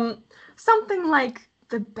 Something like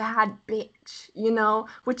the bad bitch, you know,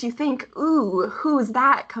 which you think, ooh, who's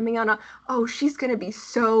that coming on? Oh, she's gonna be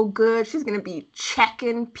so good. She's gonna be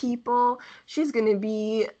checking people. She's gonna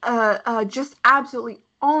be just absolutely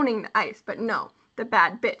owning the ice. But no, the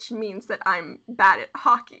bad bitch means that I'm bad at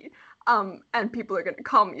hockey. And people are gonna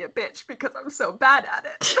call me a bitch because I'm so bad at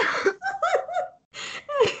it.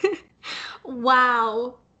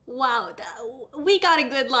 Wow. We got a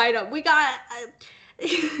good lineup. We got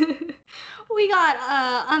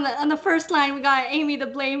on the first line we got Amy the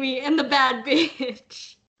Blamey and the bad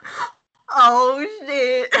bitch. Oh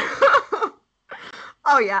shit.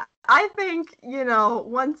 Oh yeah, I think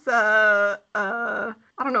once I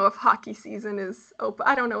don't know if hockey season is open.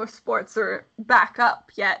 I don't know if sports are back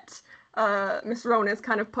up yet. Miss Rona's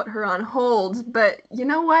kind of put her on hold, but you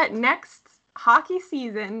know what? Next hockey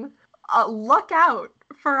season, look out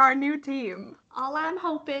for our new team. All I'm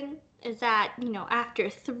hoping is that, after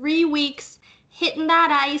 3 weeks hitting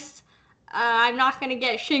that ice, I'm not going to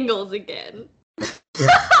get shingles again.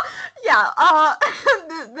 Yeah,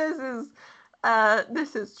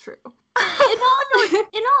 this is true. In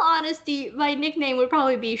all honesty, my nickname would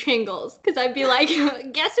probably be Shingles, because I'd be like,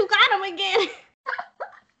 guess who got him again?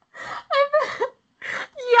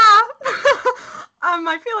 Yeah.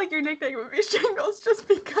 I feel like your nickname would be Shingles just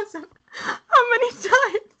because of how many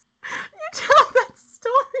times you tell that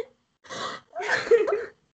story.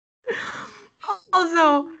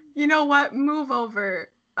 Also, you know what? Move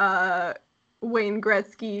over, Wayne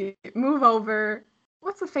Gretzky. Move over.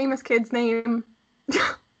 What's the famous kid's name?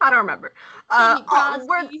 I don't remember. Sidney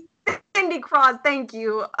Crosby. Cindy Crosby, thank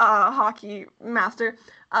you, hockey master.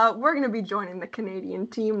 We're going to be joining the Canadian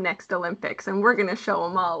team next Olympics, and we're going to show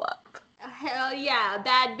them all up. Hell yeah,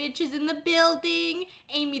 bad bitches in the building.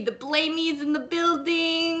 Amy the Blamey's in the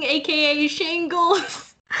building, aka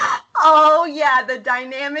Shingles. Oh yeah, the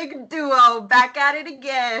dynamic duo back at it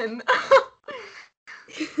again.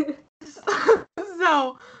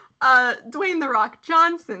 So, Dwayne "The Rock"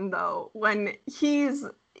 Johnson, though, when he's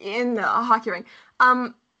in the hockey ring,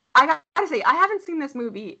 I gotta say, I haven't seen this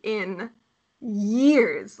movie in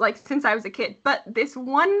years, like since I was a kid, but this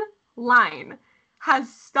one line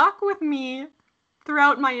has stuck with me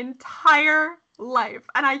throughout my entire life,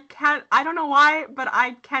 and I don't know why, but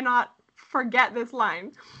I cannot forget this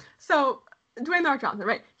line. So, Dwayne "The Rock" Johnson,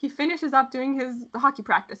 right? He finishes up doing his hockey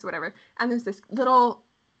practice or whatever, and there's this little,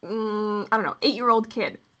 I don't know, 8-year-old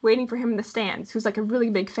kid waiting for him in the stands who's like a really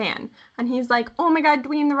big fan. And he's like, oh my God,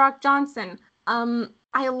 Dwayne "The Rock" Johnson,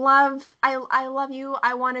 I love you.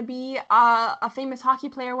 I want to be a famous hockey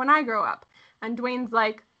player when I grow up. And Dwayne's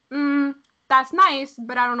like, that's nice,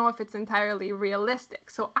 but I don't know if it's entirely realistic.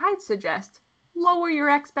 So I'd suggest lower your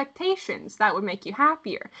expectations. That would make you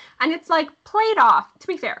happier. And it's like played off. To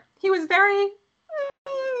be fair, he was very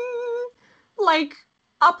like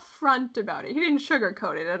upfront about it. He didn't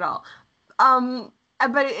sugarcoat it at all.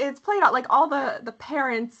 But it's played out like all the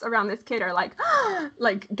parents around this kid are like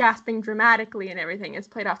like gasping dramatically and everything. It's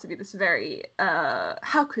played off to be this very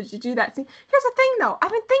how could you do that? See, here's the thing though,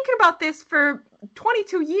 I've been thinking about this for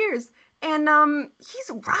 22 years, and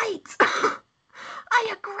he's right.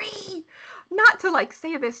 I agree. Not to like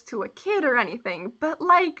say this to a kid or anything, but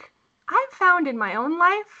like I've found in my own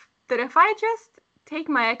life that if I just take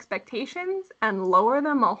my expectations and lower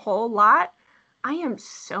them a whole lot, I am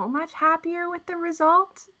so much happier with the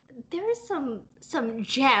result. There are some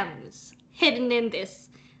gems hidden in this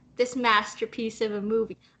masterpiece of a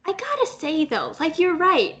movie. I gotta say though, like you're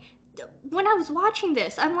right. When I was watching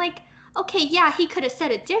this, I'm like, okay, yeah, he could have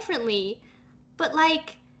said it differently, but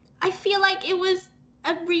like I feel like it was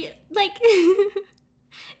a like it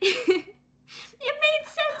made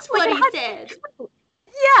sense what he said.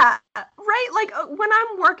 Yeah, right. Like when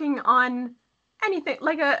I'm working on anything,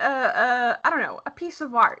 like I don't know, a piece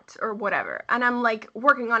of art or whatever, and I'm like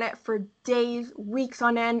working on it for days, weeks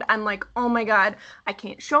on end. I'm like, oh my God, I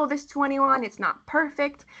can't show this to anyone. It's not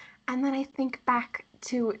perfect. And then I think back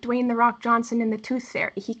to Dwayne "The Rock" Johnson in The Tooth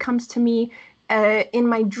Fairy. He comes to me in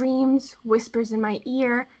my dreams, whispers in my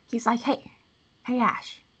ear. He's like, hey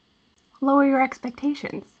Ash, lower your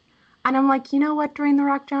expectations. And I'm like, you know what, Dwayne "The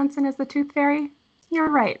Rock" Johnson as the Tooth Fairy? You're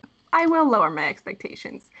right. I will lower my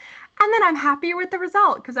expectations. And then I'm happy with the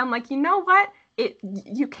result because I'm like, you know what?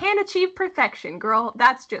 You can't achieve perfection, girl.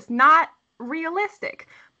 That's just not realistic.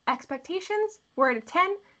 Expectations were at a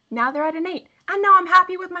 10, now they're at an 8. And now I'm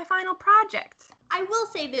happy with my final project. I will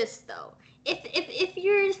say this though. If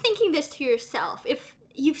you're thinking this to yourself, if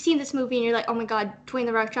you've seen this movie and you're like, oh my God, Dwayne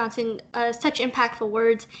 "The Rock" Johnson, such impactful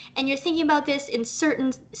words, and you're thinking about this in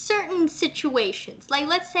certain situations, like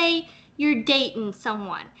let's say you're dating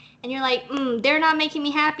someone and you're like, they're not making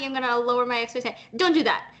me happy, I'm gonna lower my expectations. Don't do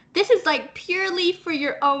that. This is like purely for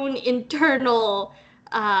your own internal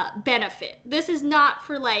benefit. This is not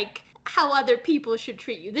for like how other people should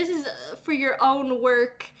treat you. This is for your own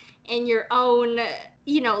work and your own,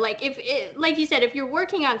 like like you said, if you're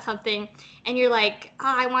working on something and you're like,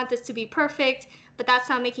 I want this to be perfect, but that's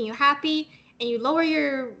not making you happy, and you lower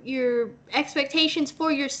your expectations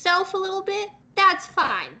for yourself a little bit, that's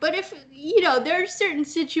fine. But if there are certain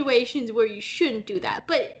situations where you shouldn't do that.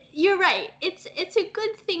 But you're right, it's a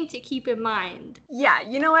good thing to keep in mind. Yeah,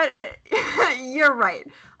 you know what? You're right.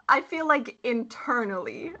 I feel like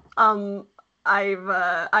internally,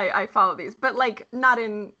 I follow these, but like not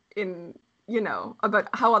in about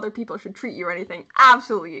how other people should treat you or anything.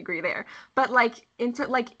 Absolutely agree there. But like into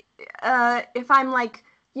like if I'm like,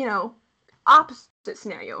 opposite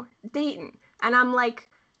scenario, dating, and I'm like,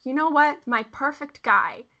 you know what, my perfect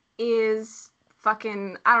guy is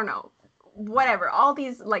fucking, I don't know, whatever, all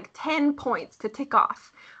these like 10 points to tick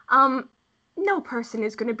off. No person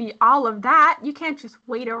is going to be all of that. You can't just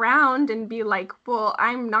wait around and be like, well,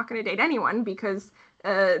 I'm not going to date anyone because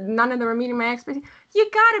none of them are meeting my expectations. You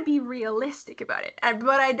got to be realistic about it.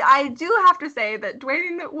 But I do have to say that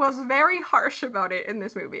Dwayne was very harsh about it in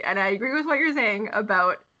this movie. And I agree with what you're saying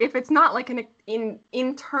about if it's not like an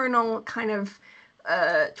internal kind of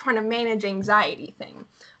trying to manage anxiety thing.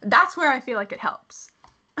 That's where I feel like it helps.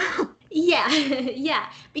 Yeah,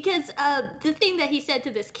 yeah. Because the thing that he said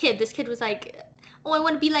to this kid was like, "Oh, I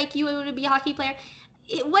want to be like you. I want to be a hockey player."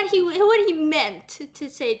 What he meant to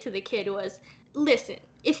say to the kid was, "Listen,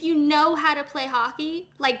 if you know how to play hockey,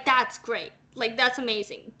 like that's great. Like that's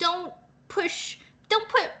amazing. Don't put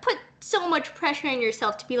so much pressure on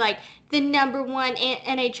yourself to be like the number one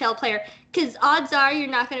NHL player, because odds are you're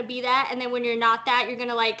not gonna be that. And then when you're not that, you're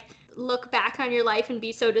gonna like." Look back on your life and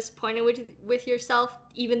be so disappointed with yourself,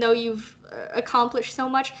 even though you've accomplished so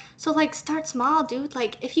much. So like start small, dude.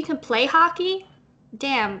 Like if you can play hockey,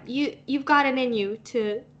 damn, you've got it in you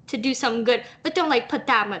to do something good, but don't like put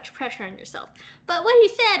that much pressure on yourself. But what he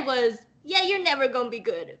said was, yeah, you're never gonna be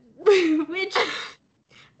good. Which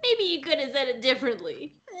maybe you could have said it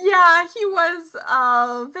differently. Yeah, he was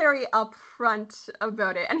very upfront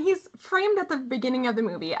about it. And he's framed at the beginning of the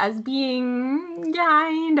movie as being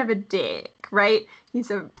kind of a dick, right?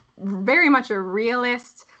 He's very much a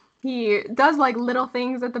realist. He does like little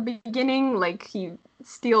things at the beginning, like he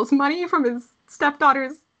steals money from his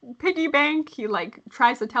stepdaughter's piggy bank. He like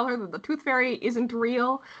tries to tell her that the tooth fairy isn't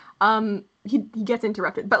real. He gets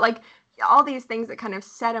interrupted. But like all these things that kind of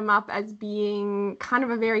set him up as being kind of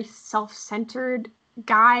a very self-centered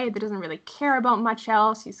guy that doesn't really care about much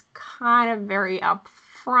else. He's kind of very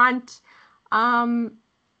upfront. And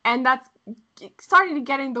that's starting to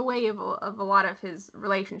get in the way of a lot of his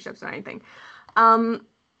relationships or anything.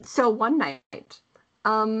 So one night,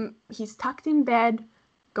 he's tucked in bed,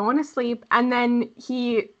 going to sleep, and then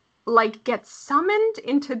he like gets summoned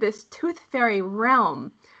into this tooth fairy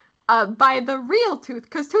realm by the real tooth,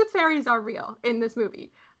 because tooth fairies are real in this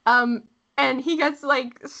movie. And he gets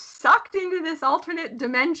like sucked into this alternate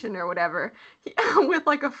dimension or whatever with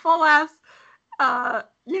like a full ass,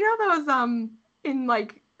 those in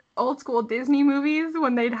like old school Disney movies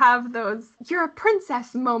when they'd have those "you're a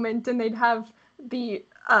princess" moment, and they'd have the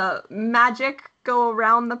magic go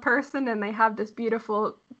around the person, and they have this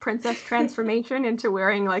beautiful princess transformation into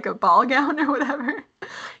wearing like a ball gown or whatever.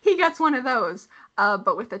 He gets one of those,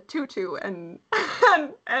 but with a tutu and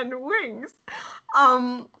and wings.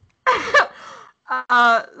 Um,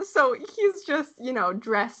 so he's just,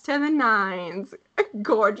 dressed to the nines, a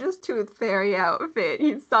gorgeous tooth fairy outfit.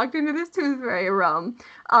 He's sucked into this tooth fairy realm.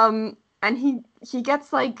 And he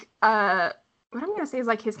gets like, what I'm gonna say is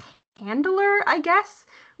like his handler, I guess,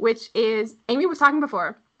 which is, Amy was talking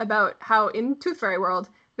before about how in Tooth Fairy World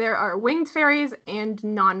there are winged fairies and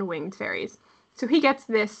non-winged fairies. So he gets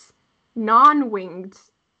this non-winged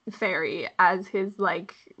fairy as his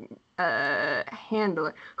like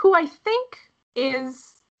handler, who I think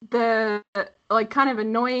is the like kind of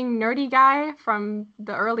annoying nerdy guy from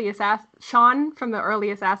the early Sean from the early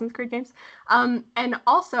Assassin's Creed games, and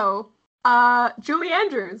also Julie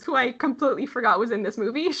Andrews, who I completely forgot was in this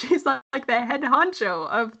movie. She's like the head honcho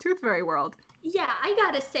of Tooth Fairy World. Yeah, I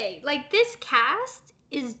gotta say, like this cast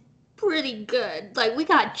is pretty good. Like we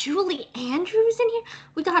got Julie Andrews in here.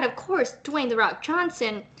 We got, of course, Dwayne "The Rock"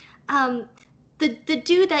 Johnson. Um, the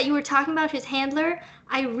dude that you were talking about, his handler.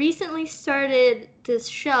 I recently started this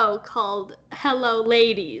show called Hello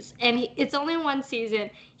Ladies, and it's only one season.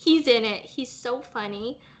 He's in it. He's so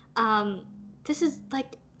funny. This is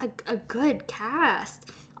like a good cast.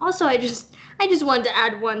 Also, I just wanted to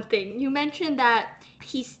add one thing. You mentioned that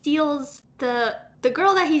he steals the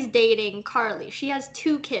girl that he's dating, Carly. She has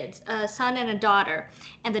two kids, a son and a daughter.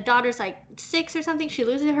 And the daughter's like 6 or something. She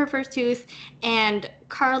loses her first tooth, and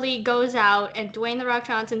Carly goes out, and Dwayne "The Rock"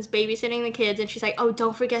 Johnson's babysitting the kids, and she's like, "Oh,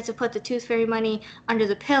 don't forget to put the tooth fairy money under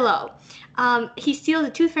the pillow." He steals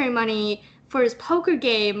the tooth fairy money for his poker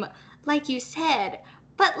game, like you said,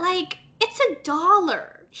 but like it's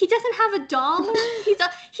 $1. He doesn't have $1. He's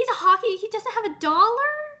a hockey. He doesn't have $1.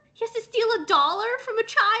 He has to steal $1 from a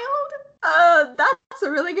child. That's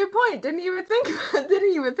a really good point. Didn't even think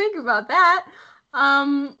about that.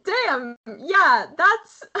 Damn. Yeah,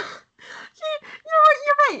 that's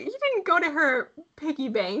you're right. He didn't go to her piggy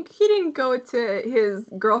bank. He didn't go to his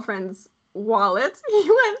girlfriend's wallet. He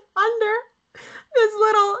went under this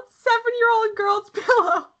little 7-year-old girl's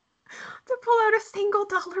pillow to pull out a single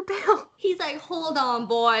dollar bill. He's like, hold on,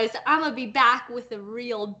 boys. I'm gonna be back with a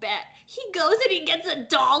real bet. He goes and he gets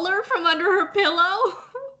 $1 from under her pillow.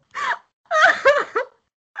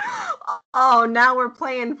 Oh, now we're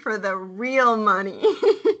playing for the real money.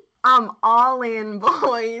 I'm all in,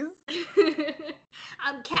 boys.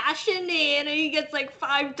 I'm cashing in, and he gets like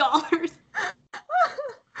 $5.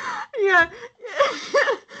 Yeah.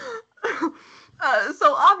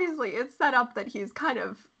 So obviously it's set up that he's kind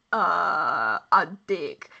of a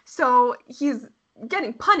dick. So he's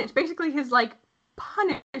getting punished. Basically his like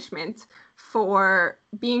punishment for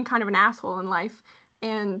being kind of an asshole in life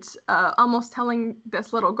and almost telling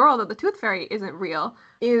this little girl that the tooth fairy isn't real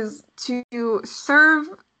is to serve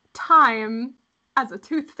time as a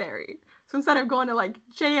tooth fairy. So instead of going to like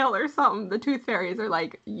jail or something, the tooth fairies are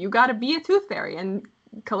like, you gotta be a tooth fairy and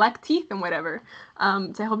collect teeth and whatever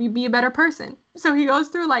to help you be a better person. So he goes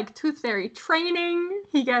through like tooth fairy training.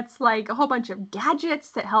 He gets like a whole bunch of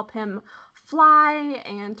gadgets that help him fly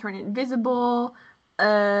and turn invisible.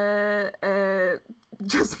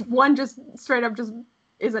 Just one just straight up just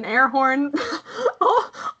is an air horn.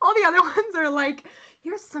 all the other ones are like,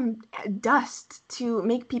 here's some dust to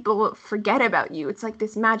make people forget about you. It's like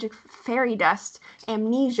this magic fairy dust,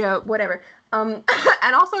 amnesia, whatever. And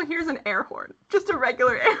also here's an air horn, just a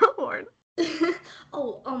regular air horn.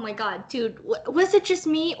 Oh my God, dude! Was it just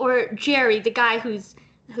me or Jerry, the guy who's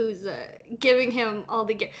giving him all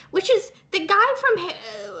the gear? Which is the guy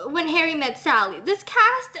from When Harry Met Sally. This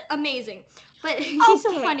cast amazing, but he's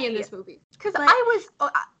so funny in this movie. Because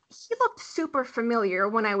he looked super familiar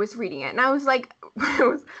when I was reading it, and I was like,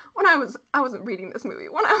 I wasn't reading this movie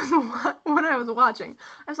when I was watching.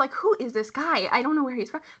 I was like, who is this guy? I don't know where he's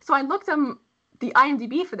from. So I looked him the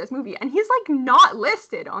IMDb for this movie, and he's like not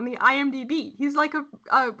listed on the IMDb. He's like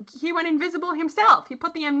he went invisible himself. He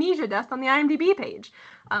put the amnesia dust on the IMDb page.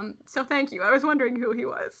 So thank you. I was wondering who he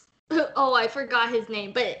was. Oh, I forgot his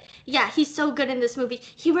name, but yeah, he's so good in this movie.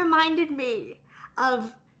 He reminded me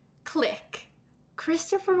of Click.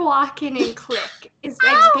 Christopher Walken in Click is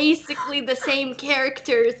like basically the same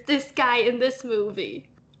character as this guy in this movie.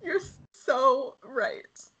 You're so right.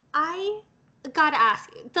 I gotta ask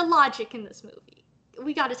you, the logic in this movie.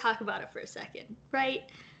 We gotta talk about it for a second,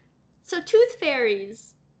 right? So tooth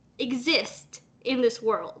fairies exist in this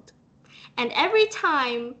world. And every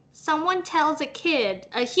time someone tells a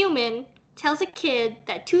human tells a kid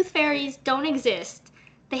that tooth fairies don't exist,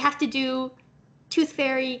 they have to do tooth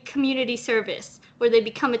fairy community service, where they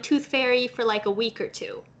become a tooth fairy for like a week or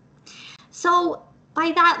two. So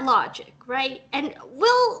by that logic, right? And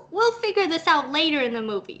we'll figure this out later in the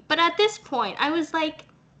movie. But at this point, I was like,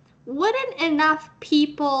 wouldn't enough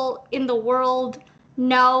people in the world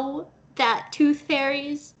know that tooth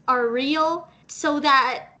fairies are real so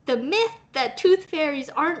that the myth that tooth fairies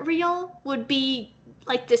aren't real would be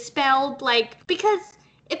like dispelled? Like, because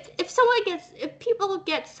if people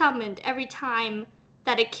get summoned every time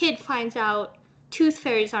that a kid finds out tooth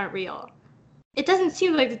fairies aren't real, it doesn't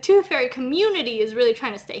seem like the tooth fairy community is really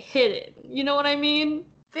trying to stay hidden. You know what I mean?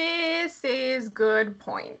 This is good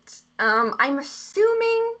point. I'm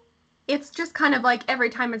assuming it's just kind of like every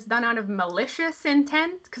time it's done out of malicious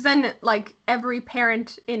intent, because then like every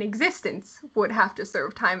parent in existence would have to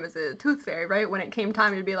serve time as a tooth fairy, right? When it came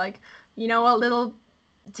time to be like, you know what, little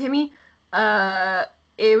Timmy,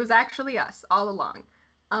 it was actually us all along.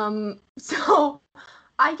 So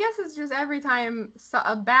I guess it's just every time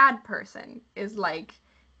a bad person is like,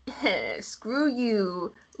 screw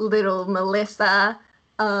you, little Melissa,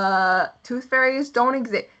 tooth fairies don't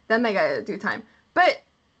exist, then they gotta do time. But,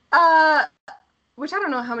 which I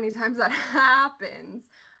don't know how many times that happens,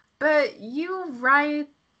 but you're right,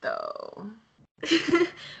 though.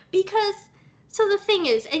 Because, so the thing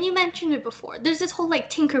is, and you mentioned it before, there's this whole like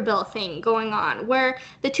Tinkerbell thing going on where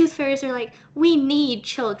the tooth fairies are like, we need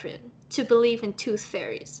children to believe in tooth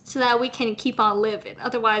fairies so that we can keep on living.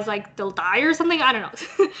 Otherwise, like, they'll die or something. I don't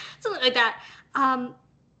know. Something like that.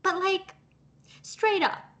 But like, straight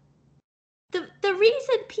up, the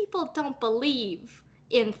reason people don't believe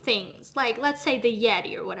in things, like, let's say the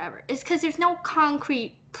Yeti or whatever, is because there's no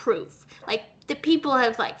concrete proof. Like, the people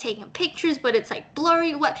have, like, taken pictures, but it's, like,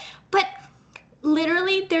 blurry. But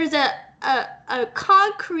literally, there's a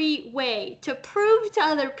concrete way to prove to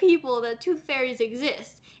other people that tooth fairies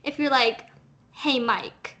exist. If you're like, hey,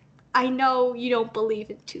 Mike, I know you don't believe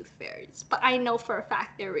in tooth fairies, but I know for a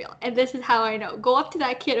fact they're real. And this is how I know. Go up to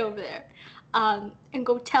that kid over there and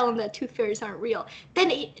go tell him that tooth fairies aren't real. Then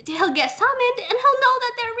he'll get summoned and he'll know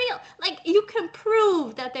that they're real. Like,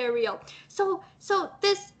 prove that they're real. So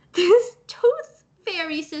this tooth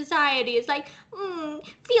fairy society is like,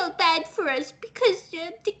 feel bad for us because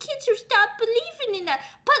the kids are stopped believing in that.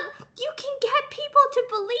 But you can get people to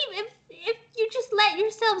believe if you just let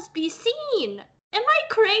yourselves be seen. Am I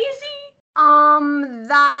crazy?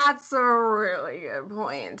 That's a really good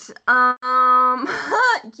point.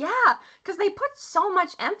 Yeah, because they put so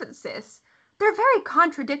much emphasis. They're very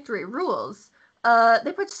contradictory rules.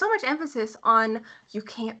 They put so much emphasis on you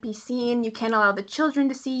can't be seen, you can't allow the children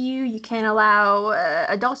to see you, you can't allow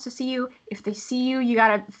adults to see you. If they see you, you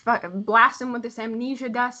gotta blast them with this amnesia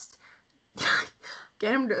dust.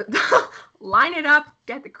 Get them to line it up,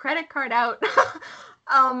 get the credit card out.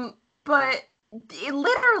 But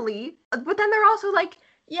literally, but then they're also like,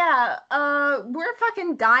 yeah, we're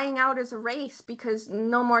fucking dying out as a race because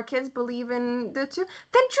no more kids believe in the two.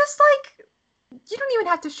 Then just like, you don't even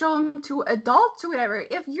have to show them to adults or whatever.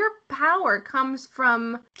 If your power comes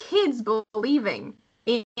from kids believing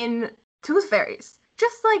in tooth fairies,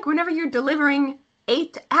 just like whenever you're delivering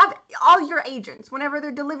have all your agents, whenever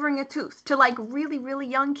they're delivering a tooth to like really, really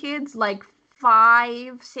young kids, like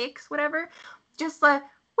 5, 6, whatever, just like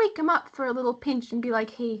wake them up for a little pinch and be like,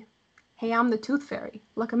 hey, I'm the tooth fairy.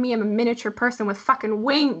 Look at me, I'm a miniature person with fucking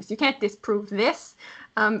wings. You can't disprove this.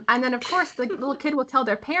 And then, of course, the little kid will tell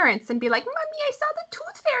their parents and be like, Mommy, I saw the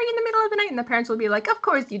tooth fairy in the middle of the night. And the parents will be like, of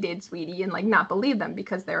course you did, sweetie, and like not believe them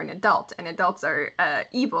because they're an adult. And adults are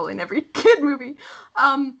evil in every kid movie.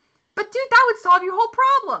 But dude, that would solve your whole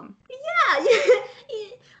problem. Yeah,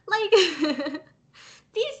 like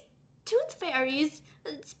these tooth fairies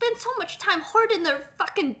spend so much time hoarding their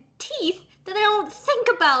fucking teeth that they don't think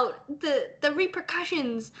about the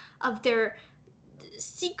repercussions of their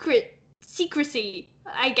secrecy,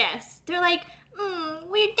 I guess. They're like,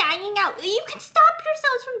 we're dying out. You can stop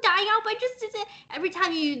yourselves from dying out by just every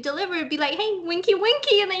time you deliver, it'd be like, hey, winky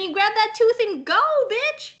winky, and then you grab that tooth and go,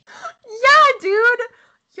 bitch. Yeah, dude.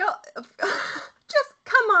 Yo, just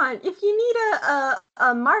come on. If you need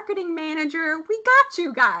a marketing manager, we got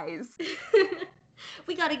you guys.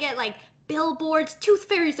 We gotta get like billboards. Tooth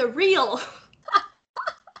fairies are real.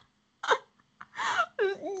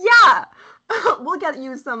 Yeah. We'll get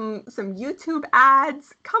you some YouTube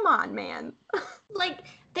ads. Come on, man. Like,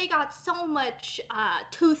 they got so much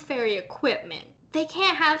tooth fairy equipment. They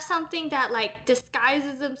can't have something that like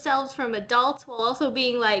disguises themselves from adults while also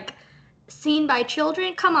being like seen by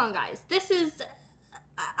children. Come on, guys. This is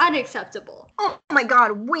unacceptable. Oh my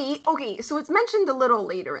god, wait. Okay, so it's mentioned a little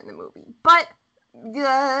later in the movie, but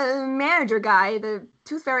the manager guy, the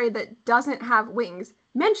tooth fairy that doesn't have wings,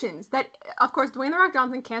 mentions that, of course, Dwayne The Rock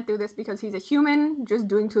Johnson can't do this because he's a human just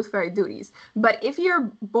doing tooth fairy duties. But if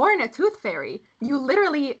you're born a tooth fairy, you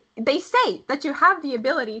literally, they say that you have the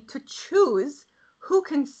ability to choose who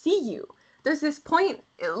can see you. There's this point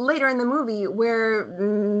later in the movie where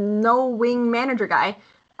no wing manager guy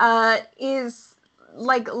is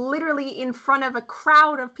like literally in front of a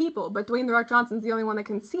crowd of people, but Dwayne The Rock Johnson's the only one that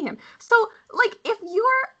can see him. So, like, if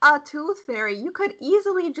you're a tooth fairy, you could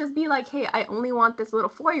easily just be like, hey, I only want this little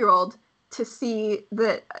 4-year-old to see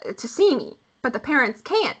me, but the parents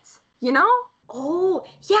can't, you know? Oh,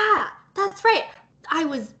 yeah, that's right. I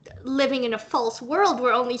was living in a false world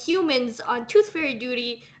where only humans on tooth fairy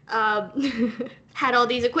duty had all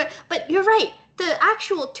these equipment. But you're right. The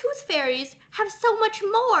actual tooth fairies have so much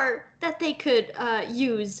more that they could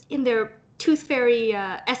use in their tooth fairy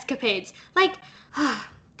escapades. Like,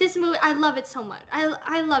 this movie, I love it so much.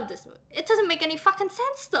 I love this movie. It doesn't make any fucking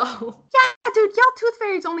sense, though. Yeah, dude, y'all tooth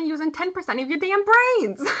fairies only using 10% of your damn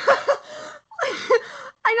brains.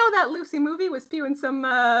 I know that Lucy movie was spewing some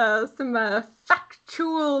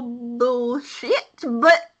factual bullshit,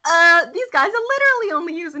 but these guys are literally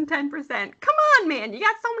only using 10%. Come on, man, you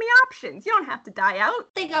got so many options. You don't have to die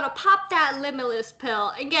out. They gotta pop that limitless pill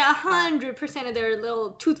and get 100% of their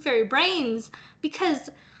little tooth fairy brains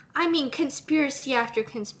because, I mean, conspiracy after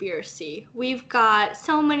conspiracy. We've got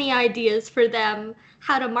so many ideas for them,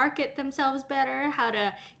 how to market themselves better, how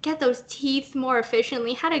to get those teeth more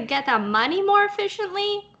efficiently, how to get that money more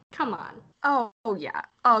efficiently. Come on. Oh yeah.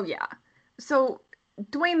 So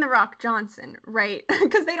Dwayne The Rock Johnson, right?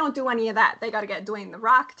 Because they don't do any of that. They got to get Dwayne The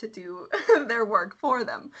Rock to do their work for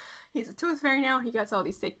them. He's a tooth fairy now. He gets all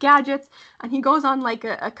these sick gadgets, and he goes on like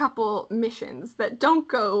a couple missions that don't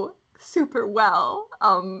go super well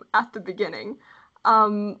at the beginning.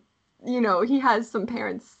 You know, he has some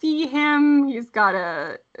parents see him. He's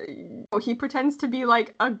got he pretends to be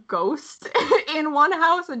like a ghost in one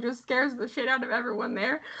house and just scares the shit out of everyone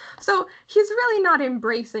there. So he's really not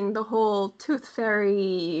embracing the whole tooth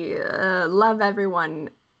fairy, love everyone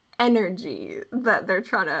energy that they're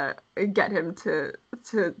trying to get him to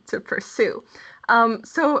to pursue.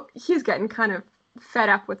 So he's getting kind of fed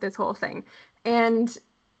up with this whole thing, and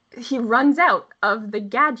he runs out of the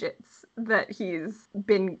gadgets that he's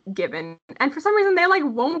been given, and for some reason they like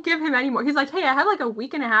won't give him any more. He's like, hey, I have like a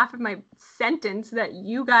week and a half of my sentence that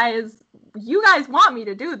you guys want me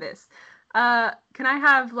to do this. Can I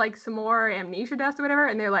have like some more amnesia dust or whatever?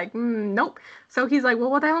 And they're like, nope. So he's like,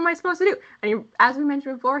 well, what the hell am I supposed to do? And he, as we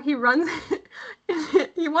mentioned before, he runs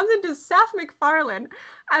into Seth MacFarlane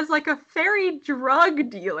as like a fairy drug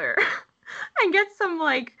dealer and gets some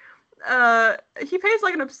like he pays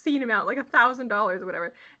like an obscene amount, like $1,000 or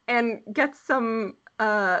whatever, and gets some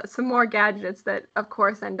more gadgets that of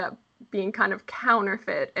course end up being kind of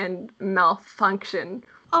counterfeit and malfunction.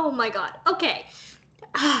 Oh my god. Okay.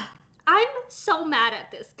 I'm so mad at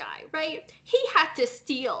this guy, right? He had to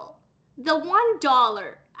steal the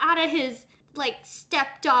 $1 out of his like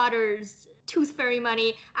stepdaughter's tooth fairy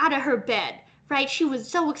money out of her bed, right? She was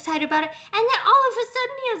so excited about it, and then all of a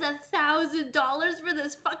sudden he has $1,000 for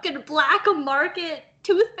this fucking black market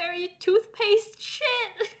tooth fairy toothpaste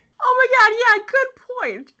shit. Oh my god, yeah, good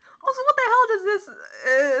point. Also, what the hell does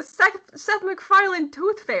this Seth MacFarlane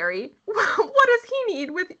tooth fairy? What does he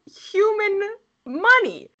need with human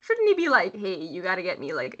money? Shouldn't he be like, hey, you gotta get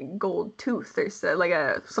me like a gold tooth or so, like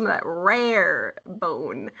some of that rare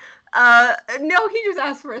bone? No, he just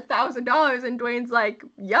asked for $1,000, and Dwayne's like,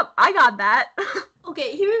 yep, I got that.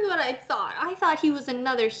 Okay, here's what I thought. I thought he was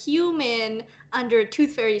another human under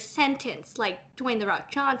Tooth Fairy's sentence, like Dwayne The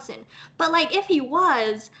Rock Johnson. But, like, if he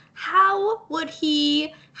was, how would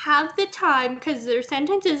he have the time, because their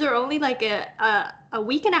sentences are only like a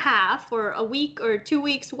week and a half, or a week or 2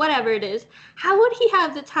 weeks, whatever it is, how would he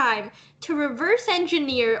have the time to reverse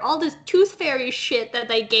engineer all this Tooth Fairy shit that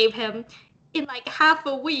they gave him in, like, half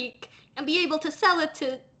a week and be able to sell it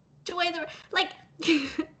to Dwayne The Rock? Like...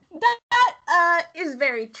 That is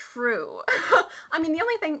very true. I mean, the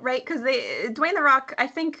only thing, right, because Dwayne The Rock, I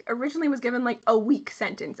think, originally was given, like, a week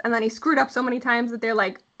sentence, and then he screwed up so many times that they're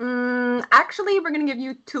like, actually, we're going to give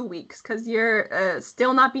you 2 weeks, because you're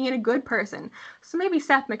still not being a good person. So maybe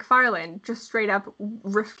Seth MacFarlane just straight up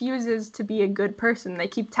refuses to be a good person. They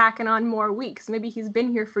keep tacking on more weeks. Maybe he's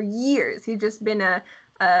been here for years. He's just been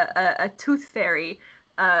a tooth fairy,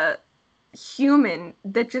 human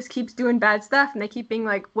that just keeps doing bad stuff, and they keep being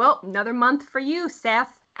like, well, another month for you,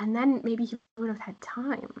 Seth, and then maybe he would have had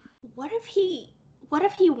time. What if he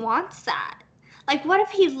wants that? Like, what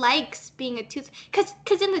if he likes being a tooth,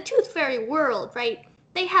 because in the Tooth Fairy world, right,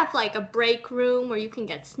 they have like a break room where you can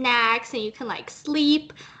get snacks and you can like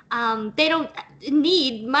sleep. They don't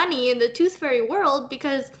need money in the Tooth Fairy world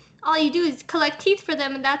because all you do is collect teeth for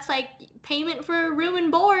them, and that's like payment for room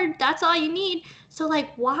and board. That's all you need. So,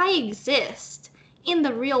 like, why exist in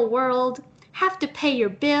the real world, have to pay your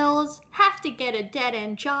bills, have to get a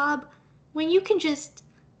dead-end job, when you can just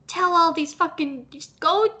tell all these fucking... just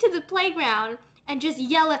go to the playground and just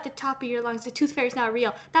yell at the top of your lungs, the Tooth Fairy's not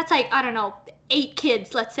real. That's like, I don't know, 8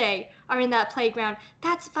 kids, let's say, are in that playground.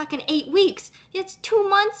 That's fucking 8 weeks. It's 2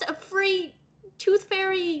 months of free Tooth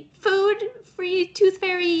Fairy food, free Tooth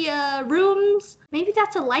Fairy rooms. Maybe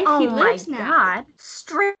that's a life he lives now. Oh my god.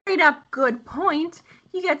 Straight up good point.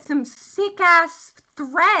 You get some sick ass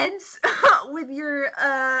threads with your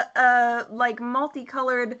like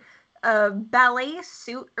multicolored ballet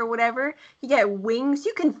suit or whatever. You get wings.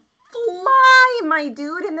 You can fly, my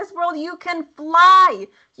dude. In this world, you can fly.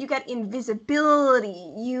 You get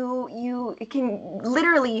invisibility. You can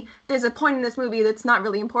literally, there's a point in this movie that's not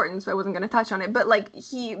really important, so I wasn't going to touch on it, but like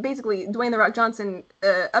he basically, Dwayne The Rock Johnson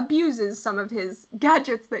abuses some of his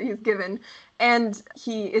gadgets that he's given, and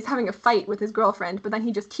he is having a fight with his girlfriend, but then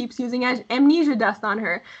he just keeps using amnesia dust on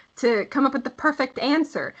her to come up with the perfect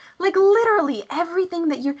answer. Like literally everything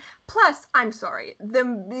that you're, plus, I'm sorry,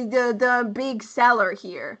 the big seller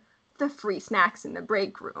here, the free snacks in the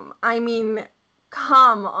break room. I mean,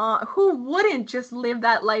 come on. Who wouldn't just live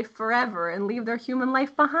that life forever and leave their human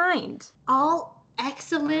life behind? All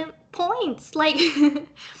excellent points. Like,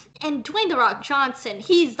 and Dwayne The Rock Johnson,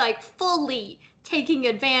 he's like fully taking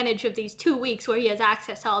advantage of these 2 weeks where he has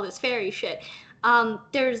access to all this fairy shit.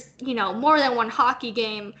 There's, you know, more than one hockey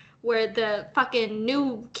game where the fucking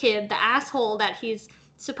new kid, the asshole that he's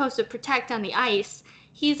supposed to protect on the ice,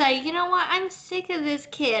 he's like, you know what, I'm sick of this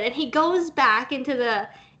kid. And he goes back into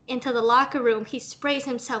the locker room. He sprays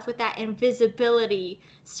himself with that invisibility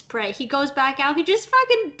spray. He goes back out. He just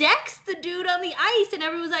fucking decks the dude on the ice. And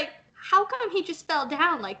everyone's like, how come he just fell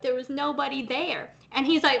down? Like, there was nobody there. And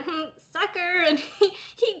he's like, sucker. And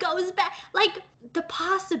he goes back. Like, the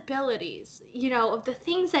possibilities, you know, of the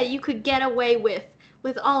things that you could get away with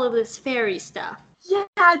all of this fairy stuff.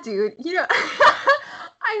 Yeah, dude. You know,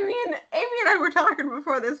 I mean, Amy and I were talking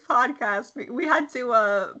before this podcast. We had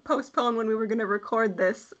to postpone when we were going to record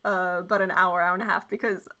this about an hour and a half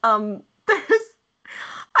because there's.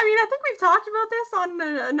 I mean, I think we've talked about this on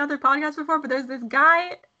another podcast before, but there's this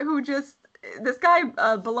guy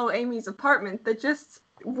below Amy's apartment that just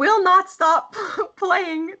will not stop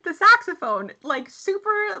playing the saxophone like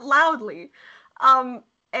super loudly.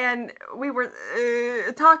 And we were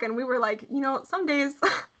talking. We were like, some days,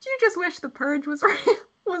 do you just wish the purge was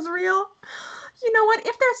real? You know what?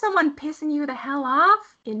 If there's someone pissing you the hell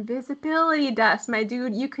off, invisibility dust, my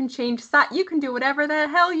dude. You can change you can do whatever the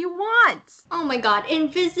hell you want. Oh my god,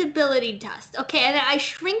 invisibility dust. Okay, and I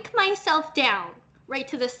shrink myself down, right,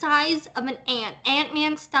 to the size of an ant.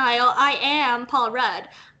 Ant-Man style. I am Paul Rudd.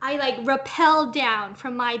 I rappel down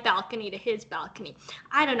from my balcony to his balcony.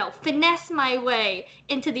 I don't know, finesse my way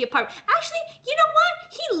into the apartment. Actually, you know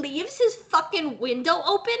what? He leaves his fucking window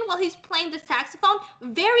open while he's playing the saxophone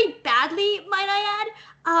very badly, might I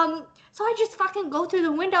add. So I just fucking go through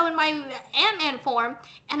the window in my Ant-Man form,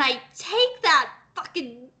 and I take that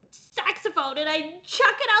fucking saxophone and I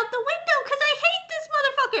chuck it out the window because I hate this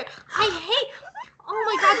motherfucker. Oh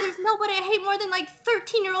my god, there's nobody I hate more than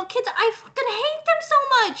 13-year-old kids. I fucking hate them so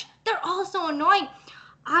much. They're all so annoying.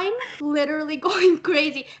 I'm literally going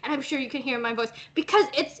crazy, and I'm sure you can hear my voice because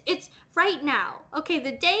it's right now. Okay,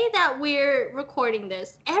 the day that we're recording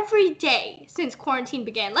this, every day since quarantine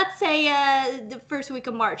began, let's say the first week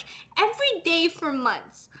of March, every day for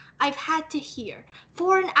months, I've had to hear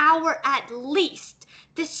for an hour at least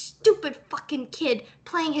this stupid fucking kid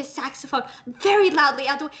playing his saxophone very loudly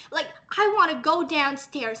out the way. I want to go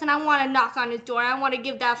downstairs and I want to knock on his door. I want to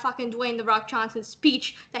give that fucking Dwayne "The Rock" Johnson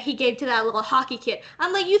speech that he gave to that little hockey kid.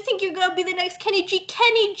 I'm like, you think you're gonna be the next Kenny G?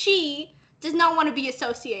 Kenny G does not want to be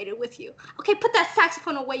associated with you. Okay, put that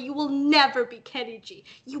saxophone away. You will never be Kenny G.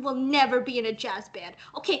 You will never be in a jazz band.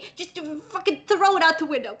 Okay, just fucking throw it out the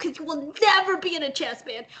window because you will never be in a jazz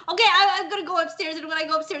band. Okay, I'm going to go upstairs, and when I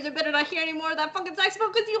go upstairs, I better not hear any more of that fucking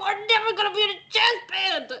saxophone because you are never going to be in a jazz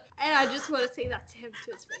band. And I just want to say that to him,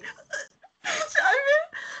 to his face. I'm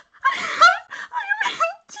in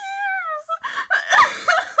tears.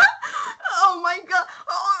 Oh my god.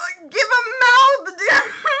 Oh, give him mouth,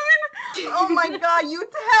 dude. Oh my god, you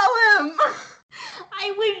tell him.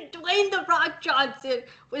 I wish Dwayne "The Rock" Johnson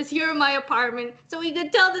was here in my apartment so he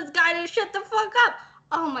could tell this guy to shut the fuck up.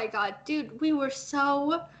 Oh my god, dude, we were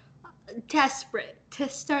so desperate to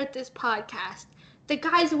start this podcast. The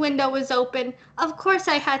guy's window was open. Of course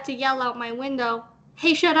I had to yell out my window,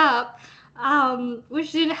 "Hey, shut up,"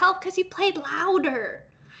 which didn't help because he played louder.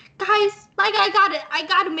 Guys, I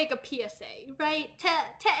gotta make a PSA, right?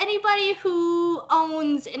 To anybody who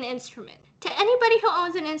owns an instrument. To anybody who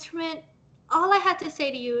owns an instrument, all I have to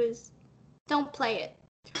say to you is, don't play it.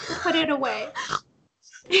 Put it away.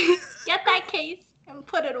 Get that case and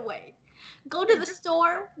put it away. Go to the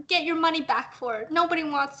store, get your money back for it. Nobody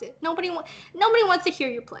wants it. Nobody wants to hear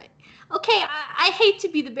you play. Okay, I hate to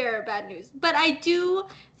be the bearer of bad news, but I do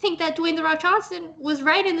think that Dwayne "The Rock" Johnson was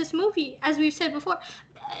right in this movie, as we've said before.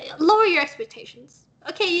 Lower your expectations.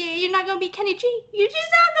 Okay, you're not going to be Kenny G. You're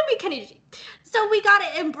just not going to be Kenny G. So we got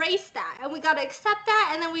to embrace that, and we got to accept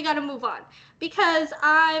that, and then we got to move on. Because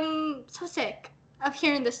I'm so sick of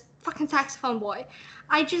hearing this fucking saxophone boy.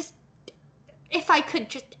 If I could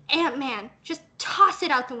just, Ant-Man, just toss it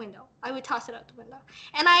out the window. I would toss it out the window.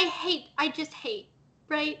 And I just hate,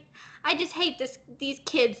 right? I just hate these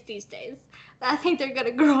kids these days. I think they're going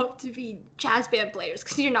to grow up to be jazz band players,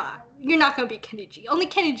 because you're not going to be Kenny G. Only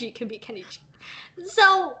Kenny G can be Kenny G.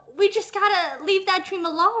 So we just got to leave that dream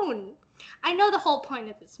alone. I know the whole point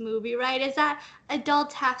of this movie, right, is that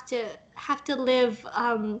adults have to live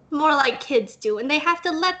more like kids do, and they have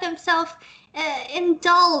to let themselves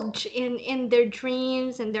indulge in their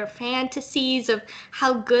dreams and their fantasies of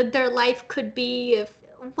how good their life could be, if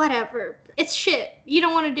whatever. It's shit. You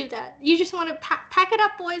don't want to do that. You just want to pack it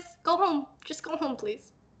up, boys. Go home. Just go home,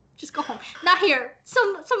 please. Just go home. Not here.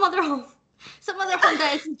 Some other home. Some other home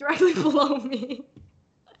that is directly below me.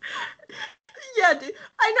 Yeah, dude.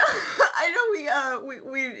 I know. We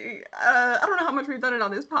I don't know how much we've done it on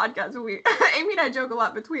this podcast. Amy and I joke a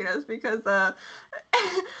lot between us because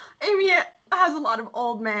Amy has a lot of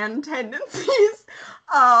old man tendencies.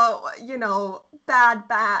 Bad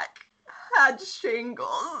back, had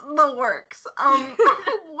shingles, the works. I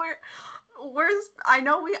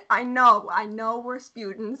know we're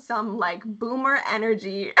spewing some like boomer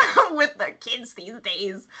energy with the kids these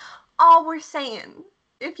days. All we're saying,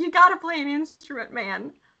 if you gotta play an instrument,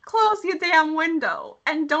 man, close your damn window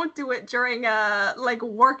and don't do it during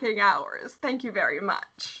working hours. Thank you very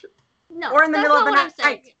much. No, or in the middle of the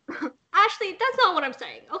night. I Ashley, that's not what I'm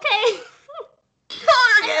saying, okay?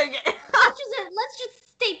 Okay. Let's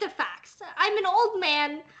just state the facts. I'm an old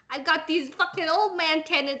man. I've got these fucking old man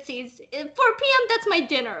tendencies. 4 p.m. That's my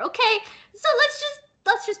dinner, okay? So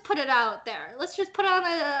let's just put it out there. Let's just put it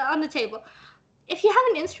on the table. If you have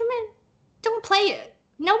an instrument, don't play it.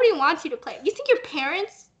 Nobody wants you to play it. You think your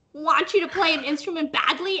parents want you to play an instrument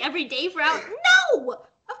badly every day for hours? No!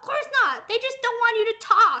 Of course not. They just don't want you to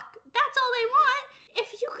talk. That's all they want.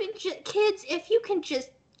 If you can kids, if you can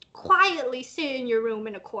just quietly sit in your room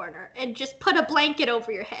in a corner and just put a blanket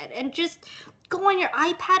over your head and just go on your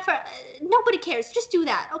iPad for nobody cares. Just do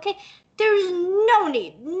that, okay? There's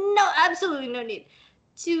absolutely no need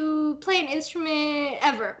to play an instrument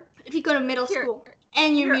ever. If you go to middle school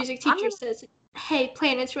and your music teacher says, hey,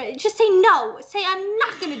 play an instrument, just say no. Say, I'm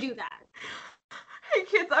not going to do that. Hey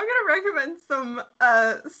kids, I'm gonna recommend some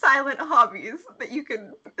silent hobbies that you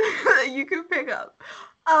can pick up.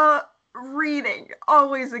 Reading,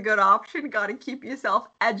 always a good option. Gotta keep yourself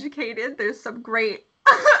educated. There's some great.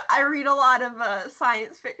 I read a lot of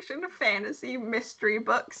science fiction, fantasy, mystery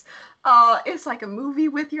books. It's like a movie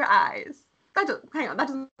with your eyes. That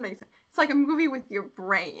doesn't make sense. It's like a movie with your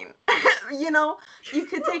brain. You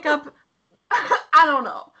could take up. I don't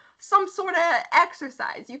know. Some sort of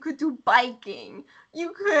exercise. You could do biking.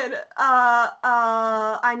 You could,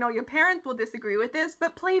 I know your parents will disagree with this,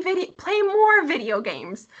 but play more video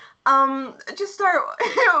games. Just start,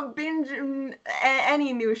 binging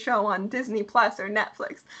any new show on Disney Plus or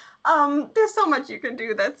Netflix. There's so much you can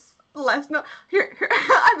do that's less. No, here,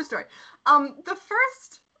 I have a story. The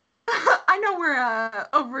first, I know we're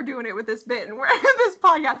overdoing it with this bit, and this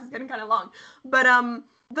podcast is getting kind of long, but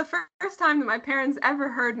the first time that my parents ever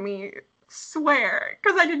heard me swear,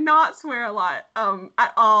 because I did not swear a lot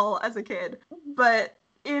at all as a kid, but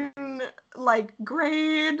in like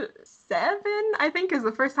grade 7, I think, is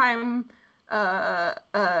the first time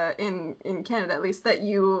in Canada at least that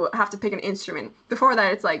you have to pick an instrument. Before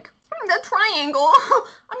that, it's like the triangle.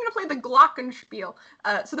 I'm gonna play the glockenspiel.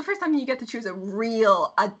 So the first time you get to choose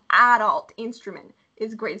an adult instrument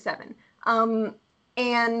is grade 7,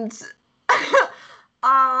 and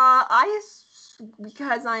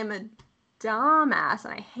because I'm a dumbass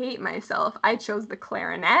and I hate myself, I chose the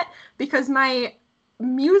clarinet because my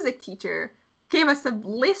music teacher gave us a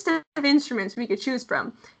list of instruments we could choose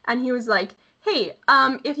from. And he was like, hey,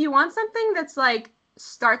 if you want something that's like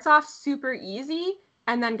starts off super easy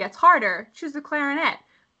and then gets harder, choose the clarinet.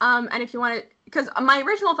 And if you want to, because my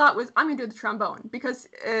original thought was I'm going to do the trombone because,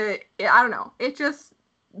 I don't know,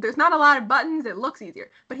 there's not a lot of buttons, it looks easier.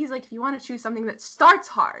 But he's like, if you want to choose something that starts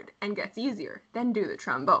hard and gets easier, then do the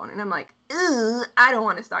trombone. And I'm like, I don't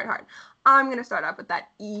want to start hard. I'm going to start off with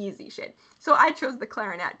that easy shit. So I chose the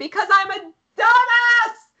clarinet because I'm a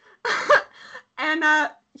dumbass! And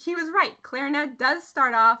he was right. Clarinet does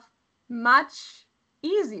start off much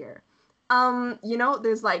easier.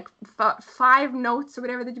 There's like 5 notes or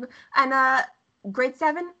whatever that you... And grade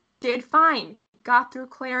 7 did fine. Got through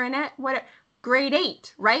clarinet, whatever. Grade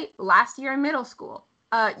 8, right? Last year in middle school.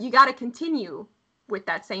 You got to continue with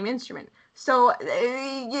that same instrument. So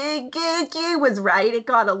it was right. It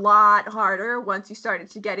got a lot harder once you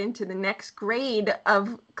started to get into the next grade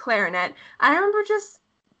of clarinet. I remember just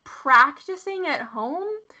practicing at home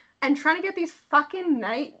and trying to get these fucking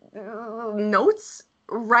notes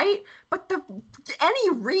right. But any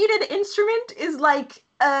reeded instrument is like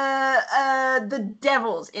the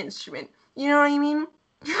devil's instrument. You know what I mean?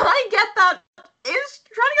 Trying to get the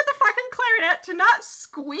fucking clarinet to not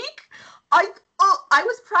squeak. I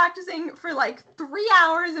was practicing for like 3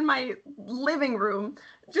 hours in my living room,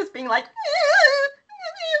 just being like,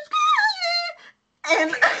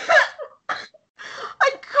 and I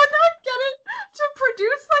could not get it to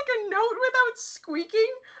produce like a note without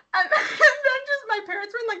squeaking. And then just my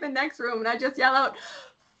parents were in like the next room, and I just yell out,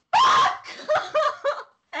 "Fuck!"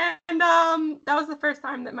 And that was the first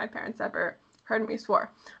time that my parents ever heard me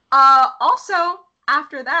swear. Also,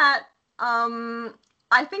 after that,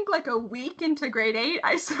 I think like a week into grade 8,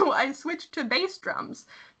 I switched to bass drums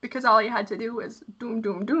because all you had to do was doom,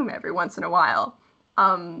 doom, doom every once in a while.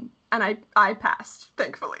 And I passed,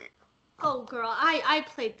 thankfully. Oh, girl, I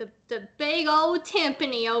played the big old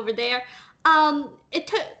timpani over there. It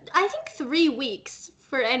took, I think, 3 weeks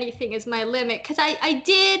for anything is my limit, because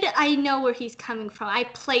I know where he's coming from. I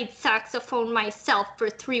played saxophone myself for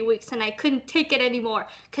 3 weeks, and I couldn't take it anymore,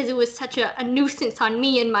 because it was such a nuisance on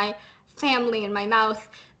me and my family and my mouth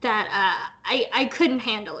that I couldn't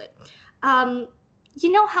handle it.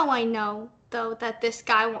 You know how I know, though, that this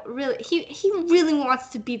guy he really wants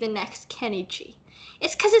to be the next Kenny G.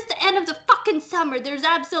 It's because it's the end of the fucking summer. There's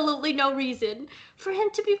absolutely no reason for him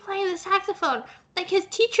to be playing the saxophone. Like, his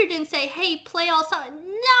teacher didn't say, hey, play all summer.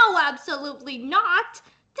 No, absolutely not.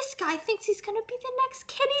 This guy thinks he's gonna be the next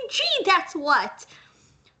Kenny G, that's what.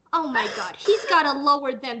 Oh my god, he's gotta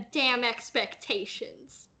lower them damn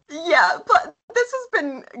expectations. Yeah, but this has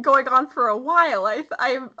been going on for a while. I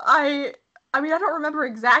mean, I don't remember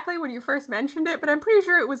exactly when you first mentioned it, but I'm pretty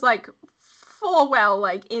sure it was like full well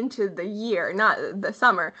like into the year, not the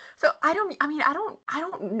summer. So I don't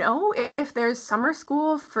know if there's summer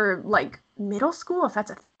school for like middle school, if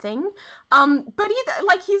that's a thing. But either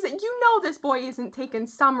like this boy isn't taking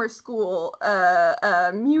summer school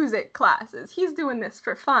music classes. He's doing this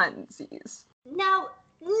for funsies. Now,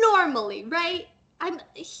 normally, right? I'm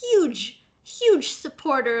a huge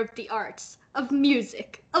supporter of the arts, of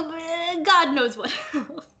music, of God knows what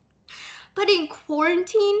else. But in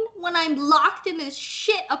quarantine, when I'm locked in this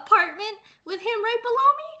shit apartment with him right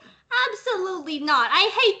below me, absolutely not. I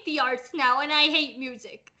hate the arts now, and I hate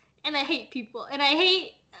music, and I hate people, and I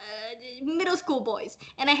hate middle school boys,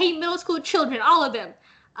 and I hate middle school children, all of them.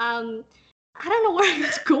 I don't know where I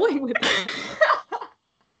was going with it.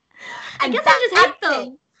 I guess I just hate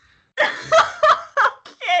them.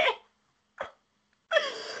 Okay.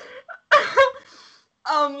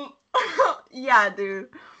 Yeah, dude.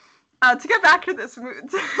 To get back to this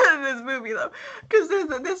movie though, because there's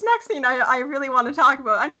this next scene I really want to talk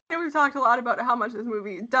about. I know we've talked a lot about how much this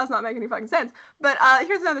movie does not make any fucking sense, but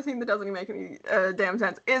here's another scene that doesn't even make any damn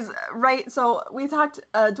sense. So we talked,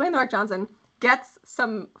 Dwayne "The Rock" Johnson gets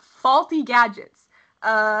some faulty gadgets.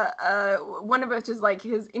 One of which is like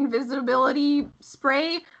his invisibility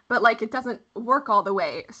spray, but like it doesn't work all the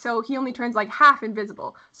way, so he only turns like half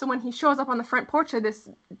invisible. So when he shows up on the front porch of this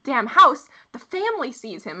damn house, the family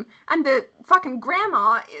sees him, and the fucking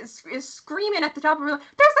grandma is screaming at the top of her lungs.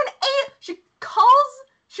 There's an A.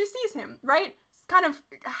 She sees him, right? Kind of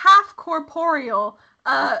half corporeal,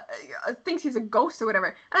 thinks he's a ghost or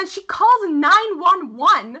whatever, and she calls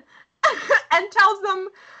 911 and tells them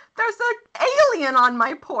there's an alien on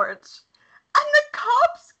my porch, and the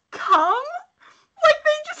cops come. Like,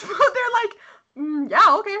 they're like,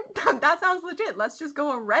 yeah, okay, that sounds legit. Let's just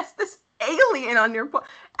go arrest this alien on your porch.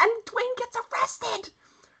 And Dwayne gets arrested.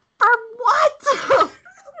 For what?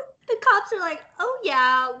 The cops are like, oh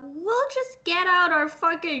yeah, we'll just get out our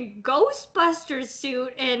fucking Ghostbusters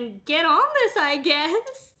suit and get on this, I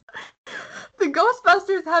guess. The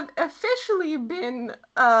Ghostbusters have officially been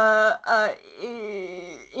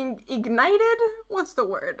ignited. What's the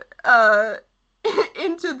word?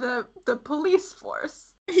 Into the police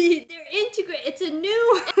force. They're integrated. It's a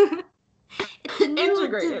new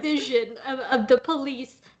division of the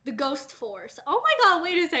police, the Ghost Force. Oh my god!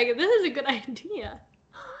 Wait a second. This is a good idea.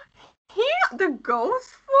 The Ghost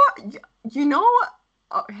Force. You know.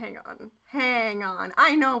 Oh, hang on.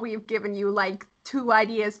 I know we've given you like 2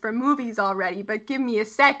 ideas for movies already, but give me a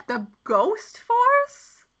sec. The Ghost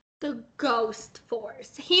Force? The Ghost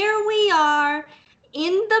Force. Here we are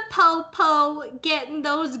in the po-po getting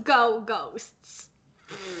those ghosts.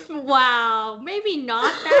 Wow. Maybe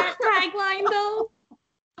not that tagline though.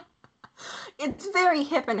 It's very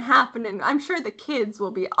hip and happening. I'm sure the kids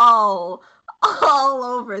will be all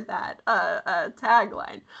over that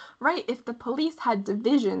tagline, right? If the police had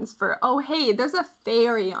divisions for, oh hey, there's a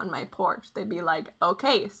fairy on my porch, they'd be like,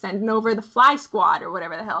 okay, sending over the fly squad or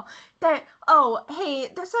whatever the hell. Oh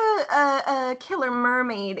hey, there's a killer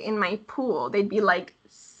mermaid in my pool, they'd be like,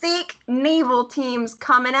 sick naval teams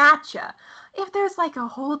coming at ya. If there's like a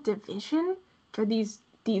whole division for these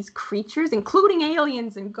creatures, including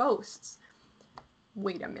aliens and ghosts.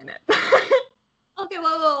 Wait a minute. Okay,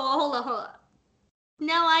 whoa, hold on.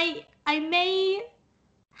 Now, I may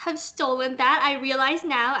have stolen that, I realize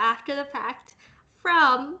now, after the fact,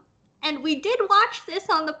 and we did watch this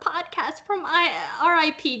on the podcast from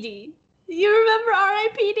R.I.P.D. You remember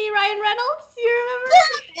R.I.P.D., Ryan Reynolds? You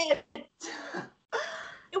remember?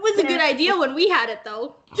 It was a good idea when we had it,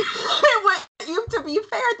 though. To be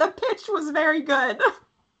fair, the pitch was very good.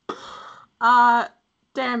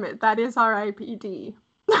 Damn it, that is R.I.P.D.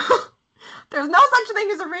 There's no such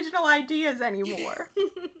thing as original ideas anymore.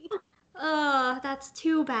 That's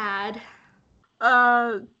too bad.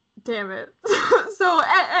 Damn it. So,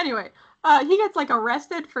 anyway, he gets, like,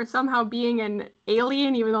 arrested for somehow being an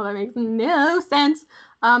alien, even though that makes no sense.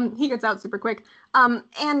 He gets out super quick.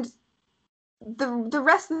 And the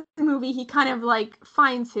rest of the movie, he kind of, like,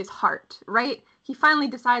 finds his heart, right? He finally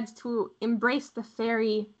decides to embrace the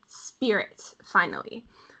fairy spirit, finally.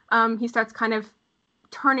 He starts kind of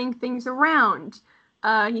turning things around.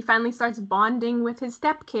 He finally starts bonding with his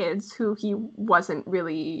stepkids, who he wasn't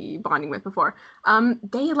really bonding with before.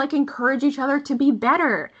 They like encourage each other to be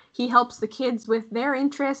better. He helps the kids with their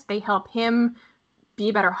interests. They help him be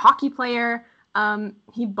a better hockey player.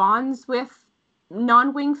 He bonds with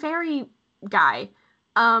non-wing fairy guy,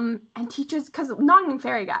 and teaches, because non-wing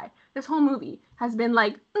fairy guy, this whole movie has been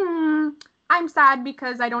like, I'm sad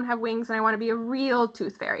because I don't have wings and I want to be a real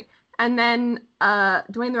tooth fairy. And then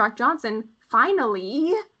Dwayne The Rock Johnson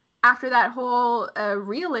finally, after that whole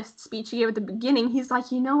realist speech he gave at the beginning, he's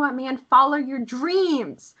like, you know what, man, follow your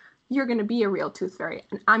dreams. You're going to be a real tooth fairy,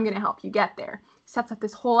 and I'm going to help you get there. Sets up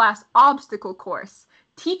this whole ass obstacle course,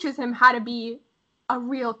 teaches him how to be a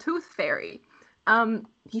real tooth fairy.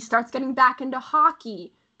 He starts getting back into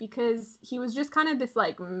hockey because he was just kind of this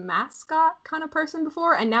like mascot kind of person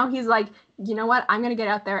before, and now he's like, you know what, I'm going to get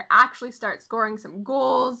out there, actually start scoring some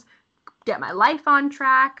goals, get my life on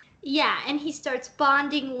track. Yeah, and he starts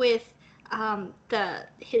bonding with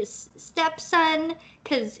his stepson,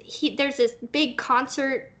 because there's this big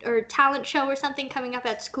concert or talent show or something coming up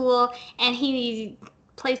at school, and he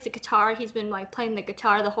plays the guitar. He's been like playing the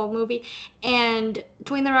guitar the whole movie, and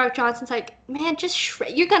Dwayne The Rock Johnson's like, man, just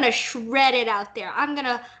you're gonna shred it out there. I'm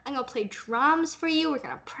gonna play drums for you. We're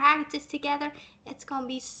gonna practice together. It's gonna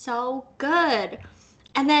be so good.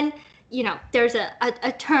 And then, there's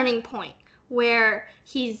a turning point where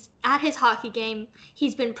he's at his hockey game.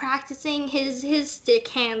 He's been practicing his stick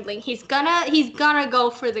handling. He's gonna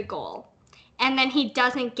go for the goal, and then he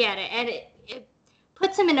doesn't get it, and it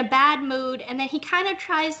puts him in a bad mood. And then he kind of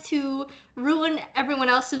tries to ruin everyone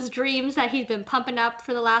else's dreams that he's been pumping up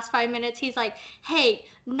for the last 5 minutes. He's like, hey,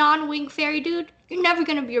 non-wing fairy dude, you're never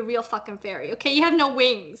gonna be a real fucking fairy, okay? You have no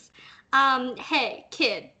wings. Hey,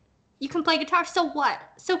 kid, you can play guitar, so what?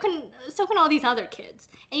 So can all these other kids.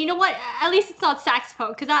 And you know what? At least it's not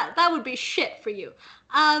saxophone, because that would be shit for you.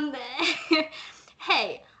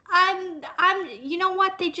 Hey, you know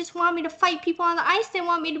what? They just want me to fight people on the ice. They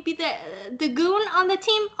want me to be the goon on the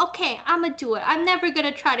team. Okay, I'm gonna do it. I'm never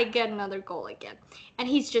gonna try to get another goal again. And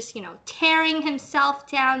he's just, tearing himself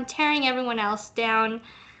down, tearing everyone else down.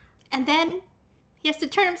 And then he has to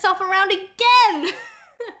turn himself around again.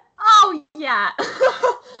 Oh yeah.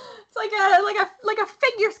 It's like a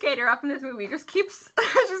figure skater up in this movie. Just keeps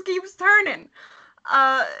turning.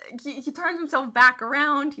 He turns himself back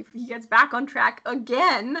around. He gets back on track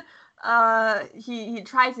again. He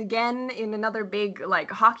tries again in another big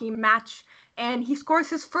like hockey match, and he scores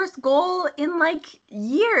his first goal in like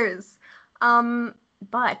years.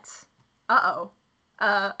 But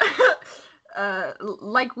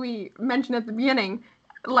like we mentioned at the beginning,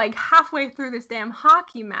 like halfway through this damn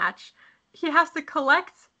hockey match, he has to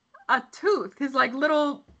collect a tooth. His like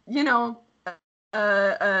little, tooth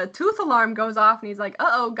alarm goes off, and he's like,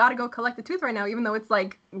 gotta go collect the tooth right now, even though it's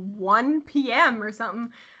like 1 p.m. or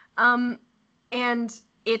something. And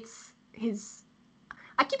it's his,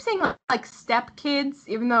 I keep saying like stepkids,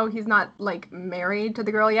 even though he's not like married to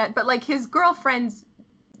the girl yet, but like his girlfriend's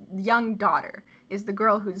young daughter is the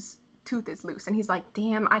girl whose tooth is loose, and he's like,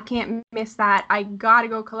 damn, I can't miss that. I gotta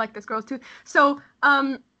go collect this girl's tooth. So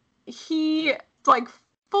he like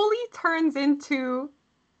fully turns into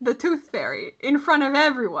the tooth fairy in front of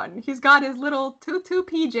everyone. He's got his little tutu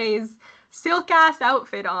PJs, silk ass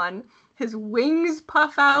outfit on, his wings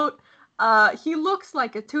puff out. He looks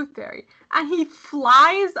like a tooth fairy, and he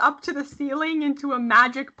flies up to the ceiling into a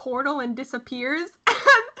magic portal and disappears.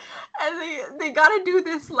 And they gotta do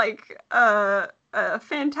this like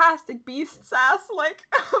Fantastic Beasts ass like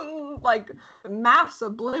mass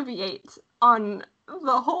obliviate on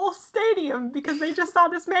the whole stadium because they just saw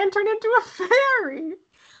this man turn into a fairy.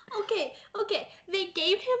 Okay. They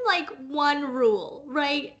gave him like one rule,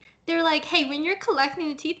 right? They're like, hey, when you're collecting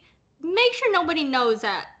the teeth, make sure nobody knows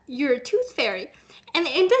that you're a tooth fairy. And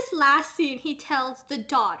in this last scene, he tells the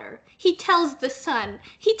daughter, he tells the son,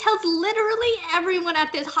 he tells literally everyone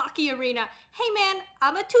at this hockey arena, hey man,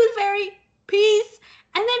 I'm a tooth fairy, peace.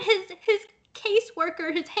 And then his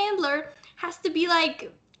caseworker, his handler, has to be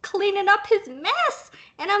like cleaning up his mess.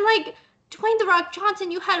 And I'm like, Dwayne The Rock Johnson,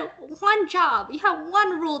 you had one job. You had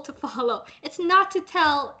one rule to follow. It's not to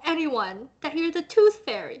tell anyone that you're the tooth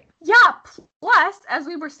fairy. Yeah, plus, as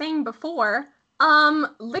we were saying before,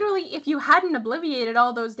 literally, if you hadn't obliviated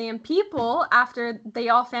all those damn people after they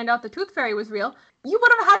all found out the tooth fairy was real, you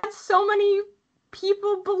would have had so many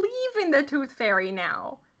people believe in the tooth fairy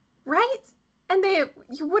now, right? And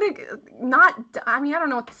you would have not, I mean, I don't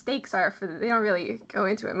know what the stakes are they don't really go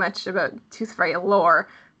into it much about tooth fairy lore,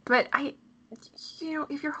 but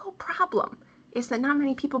if your whole problem is that not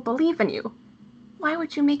many people believe in you, why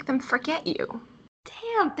would you make them forget you?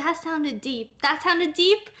 Damn, that sounded deep. That sounded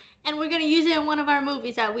deep, and we're gonna use it in one of our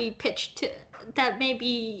movies that we pitched to, that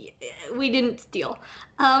maybe we didn't steal.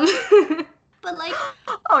 Um, but like,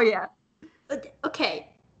 Oh yeah. okay,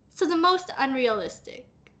 so the most unrealistic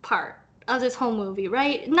part of this whole movie,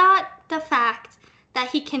 right? Not the fact that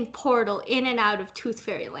he can portal in and out of Tooth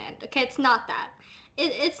Fairy Land. Okay, it's not that.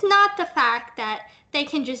 It's not the fact that they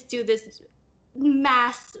can just do this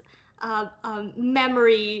mass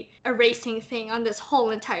memory erasing thing on this whole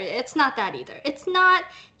entire. It's not that either. It's not,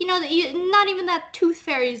 not even that tooth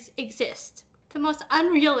fairies exist. The most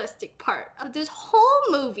unrealistic part of this whole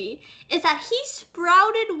movie is that he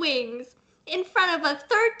sprouted wings in front of a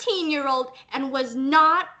 13-year-old and was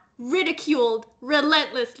not ridiculed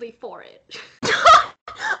relentlessly for it.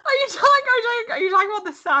 Are you talking about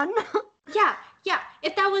the sun? Yeah.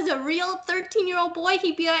 If that was a real 13-year-old boy,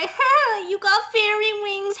 he'd be like, "Ha, you got fairy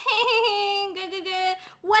wings,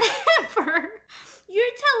 whatever."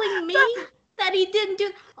 You're telling me that he didn't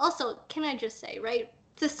do. Also, can I just say, right?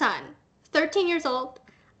 The son, 13 years old,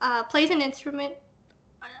 plays an instrument.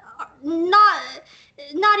 Not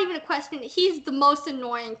even a question. He's the most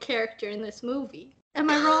annoying character in this movie. Am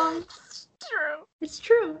I wrong? It's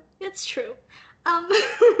true. It's true. Um,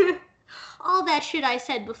 all that shit I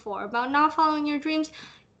said before about not following your dreams,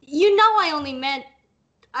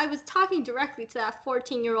 I was talking directly to that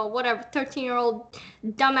 14-year-old, whatever, 13-year-old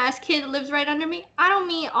dumbass kid that lives right under me. I don't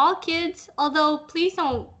mean all kids, although please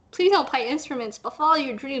don't play instruments, but follow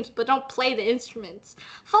your dreams, but don't play the instruments.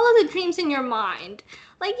 Follow the dreams in your mind.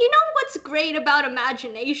 Like, you know what's great about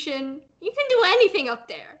imagination? You can do anything up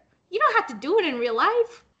there. You don't have to do it in real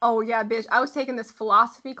life. Oh yeah, bitch. I was taking this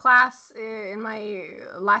philosophy class in my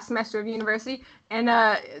last semester of university, and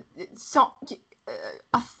a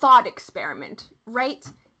thought experiment, right?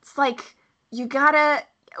 It's like you gotta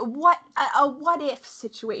a what if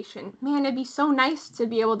situation. Man, it'd be so nice to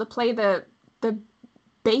be able to play the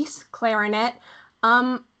bass clarinet.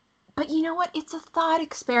 But you know what? It's a thought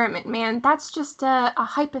experiment, man. That's just a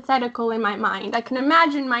hypothetical in my mind. I can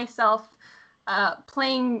imagine myself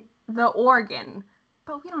playing the organ.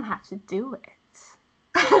 But we don't have to do it.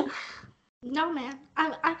 No, man.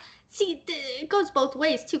 I see. It goes both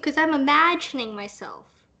ways too, because I'm imagining myself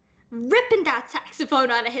ripping that saxophone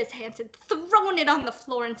out of his hands and throwing it on the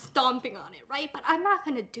floor and stomping on it, right? But I'm not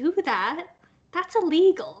gonna do that. That's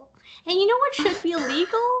illegal. And you know what should be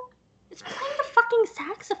illegal? It's playing the fucking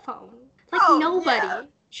saxophone. Like nobody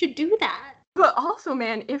should do that. But also,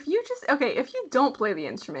 man, if you don't play the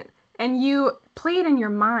instrument and you play it in your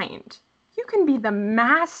mind, you can be the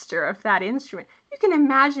master of that instrument. You can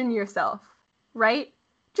imagine yourself, right?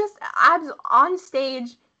 Just on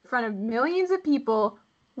stage in front of millions of people,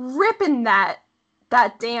 ripping that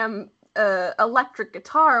damn electric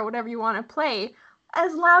guitar or whatever you want to play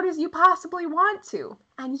as loud as you possibly want to.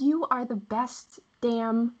 And you are the best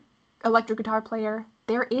damn electric guitar player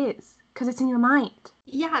there is, because it's in your mind.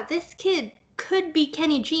 Yeah, this kid could be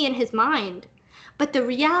Kenny G in his mind. But the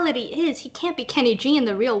reality is he can't be Kenny G in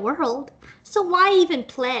the real world. So why even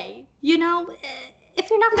play? You know, if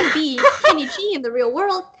you're not going to be Kenny G in the real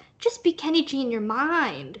world, just be Kenny G in your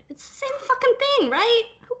mind. It's the same fucking thing, right?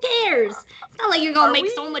 Who cares? It's not like you're going to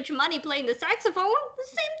make so much money playing the saxophone.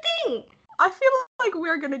 It's the same thing. I feel like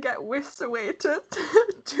we're going to get whisked away to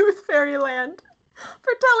Tooth Fairy Land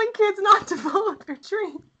for telling kids not to follow their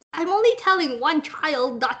dreams. I'm only telling one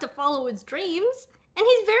child not to follow his dreams, and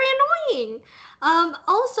he's very annoying.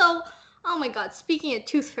 Also, oh my god, speaking of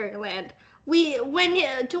Tooth Fairy Land, when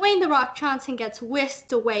Dwayne The Rock Johnson gets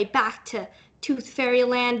whisked away back to Tooth Fairy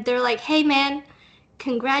Land, they're like, "Hey man,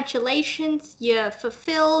 congratulations, you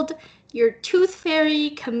fulfilled your Tooth Fairy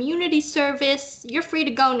community service. You're free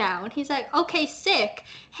to go now." And he's like, "Okay, sick.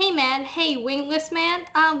 Hey man, hey wingless man,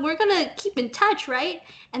 we're gonna keep in touch, right?"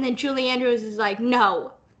 And then Julie Andrews is like,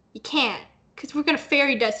 "No, you can't, because we're gonna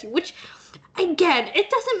fairy dust you," which, again, it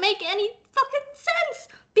doesn't make any fucking sense,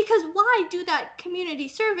 because why do that community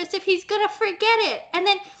service if he's gonna forget it? And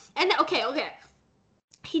then okay,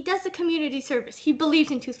 he does the community service, he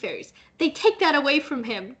believes in tooth fairies, they take that away from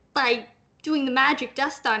him by doing the magic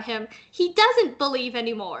dust on him, he doesn't believe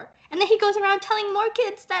anymore, and then he goes around telling more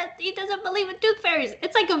kids that he doesn't believe in tooth fairies.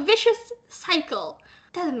 It's like a vicious cycle.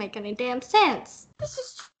 Doesn't make any damn sense. This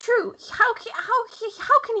is true. How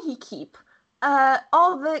can he keep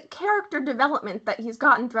all the character development that he's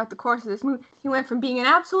gotten throughout the course of this movie? He went from being an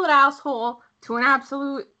absolute asshole to an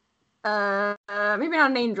absolute, maybe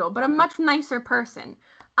not an angel, but a much nicer person.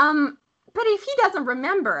 But if he doesn't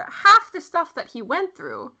remember half the stuff that he went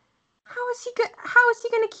through, how is he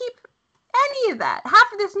going to keep any of that.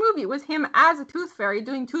 Half of this movie was him as a tooth fairy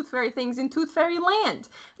doing tooth fairy things in Tooth Fairy Land.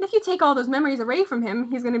 And if you take all those memories away from him,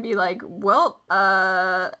 he's going to be like, well,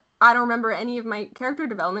 I don't remember any of my character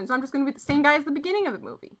development, so I'm just going to be the same guy as the beginning of the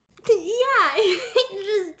movie. Yeah,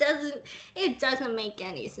 it just doesn't make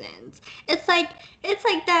any sense. It's like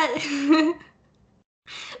that.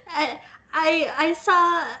 I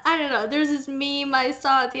saw, I don't know, there's this meme I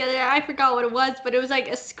saw the other day, I forgot what it was, but it was like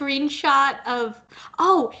a screenshot of,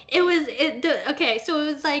 okay, so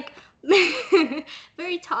it was like,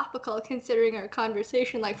 very topical considering our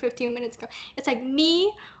conversation like 15 minutes ago. It's like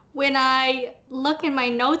me when I look in my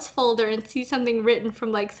notes folder and see something written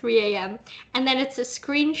from like 3 a.m. and then it's a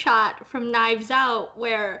screenshot from Knives Out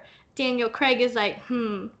where Daniel Craig is like,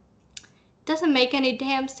 doesn't make any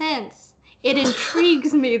damn sense. It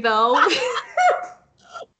intrigues me, though.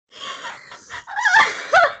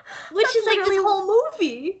 Which is like this whole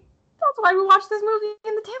movie. That's why we watched this movie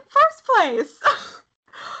in the damn first place.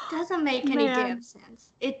 Doesn't make any damn sense.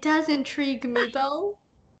 It does intrigue me, though.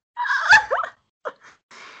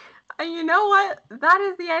 And you know what? That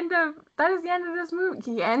is the end of this movie.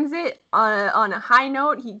 He ends it on a high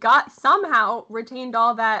note. He somehow retained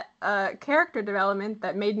all that character development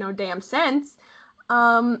that made no damn sense.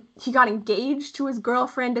 He got engaged to his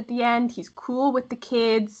girlfriend at the end. He's cool with the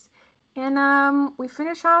kids. And we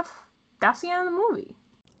finish off. That's the end of the movie.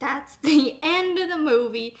 That's the end of the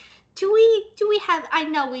movie. Do we have, I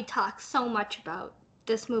know we talked so much about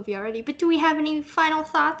this movie already, but do we have any final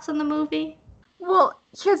thoughts on the movie? Well,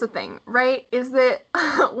 here's the thing, right? Is that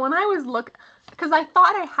when I was because I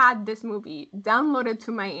thought I had this movie downloaded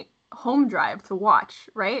to my home drive to watch,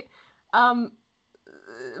 right?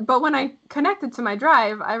 But when I connected to my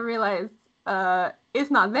drive, I realized it's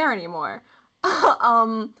not there anymore.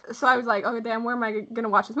 So I was like, oh damn, where am I gonna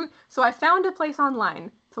watch this movie? So I found a place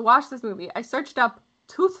online to watch this movie. I searched up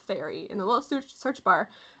Tooth Fairy in the little search bar,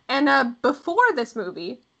 and before this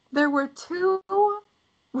movie, there were two,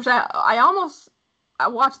 which I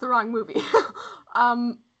watched the wrong movie,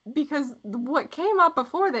 because what came up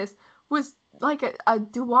before this was like a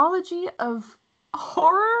duology of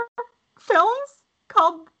horror films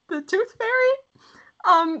called The Tooth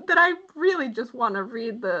Fairy, that I really just want to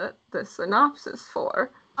read the synopsis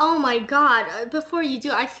for. Oh my god, before you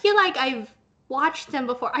do, I feel like I've watched them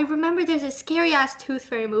before. I remember there's a scary-ass Tooth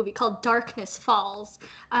Fairy movie called Darkness Falls,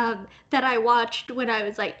 that I watched when I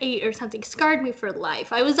was like 8 or something. Scarred me for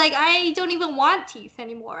life. I was like, I don't even want teeth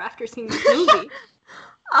anymore after seeing this movie.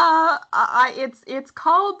 It's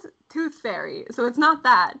called Tooth Fairy, so it's not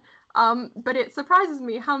that. But it surprises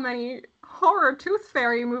me how many horror Tooth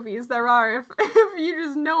Fairy movies there are if you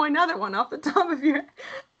just know another one off the top of your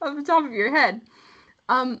head.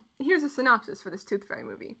 Here's a synopsis for this Tooth Fairy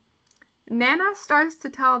movie. Nana starts to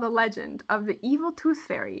tell the legend of the evil Tooth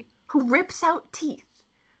Fairy who rips out teeth.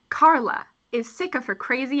 Carla is sick of her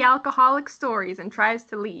crazy alcoholic stories and tries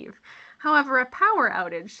to leave. However, a power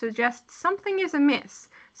outage suggests something is amiss,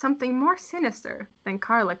 something more sinister than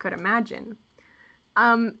Carla could imagine.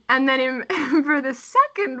 And then for the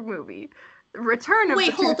second movie, Return of the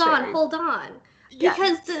Tooth Fairy. Hold on. Yes.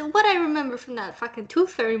 Because what I remember from that fucking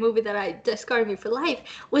Tooth Fairy movie that scarred me for life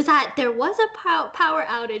was that there was a power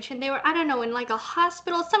outage and they were, I don't know, in like a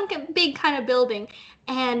hospital, some big kind of building,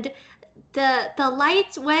 and the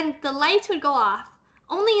lights, when the lights would go off,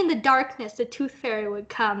 only in the darkness the Tooth Fairy would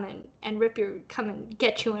come and come and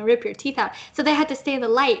get you and rip your teeth out. So they had to stay in the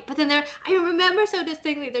light. But then I remember so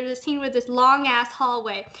distinctly, there's a scene with this long ass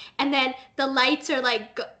hallway, and then the lights are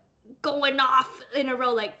like going off in a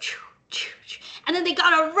row, like choo, choo, choo, and then they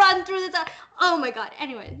gotta run through the. Oh my god.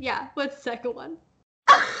 Anyway, yeah. What's the second one?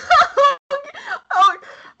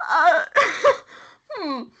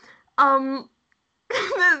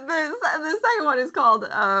 The second one is called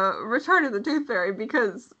Return of the Tooth Fairy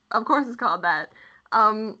because, of course, it's called that.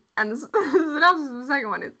 And the synopsis of the second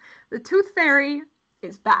one is, the Tooth Fairy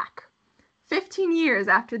is back. 15 years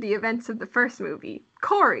after the events of the first movie,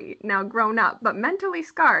 Corey, now grown up but mentally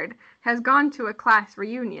scarred, has gone to a class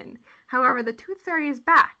reunion. However, the Tooth Fairy is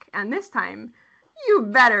back, and this time, you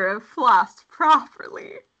better have flossed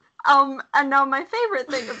properly. And now my favorite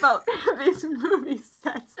thing about these movie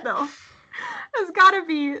sets, though, has got to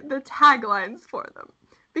be the taglines for them.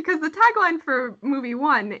 Because the tagline for movie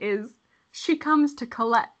 1 is, she comes to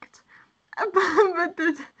collect. But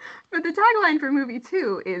the tagline for movie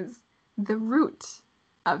 2 is, the root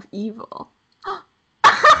of evil.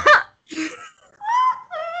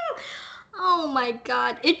 Oh my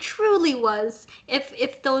god, it truly was.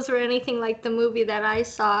 If those were anything like the movie that I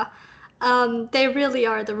saw, they really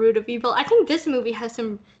are the root of evil. I think this movie has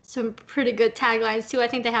some pretty good taglines too. I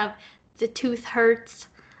think they have the tooth hurts.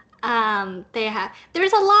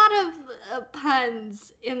 There's a lot of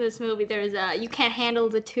puns in this movie. There's you can't handle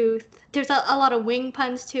the tooth. There's a lot of wing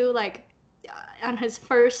puns too. Like on his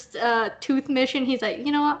first tooth mission, he's like,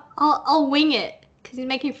 you know what? I'll wing it because he's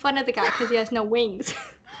making fun of the guy because he has no wings.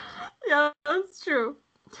 Yeah, that's true.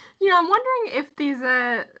 I'm wondering if these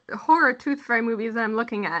horror Tooth Fairy movies that I'm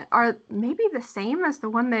looking at are maybe the same as the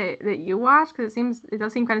one that you watched, because it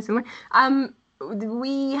does seem kind of similar.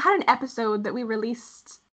 We had an episode that we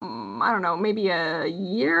released, I don't know, maybe a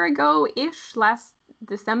year ago-ish, last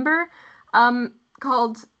December,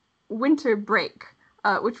 called Winter Break,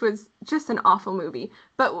 which was just an awful movie.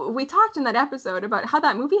 But we talked in that episode about how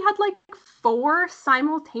that movie had like 4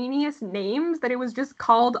 simultaneous names, that it was just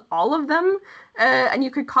called all of them, and you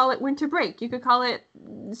could call it Winter Break, you could call it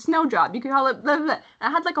Snow Job, you could call it blah, blah, blah. And I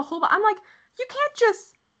had like a whole. I'm like, you can't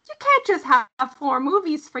just have 4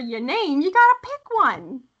 movies for your name. You gotta pick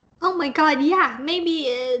one. Oh my god, yeah. Maybe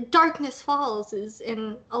Darkness Falls is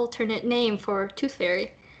an alternate name for Tooth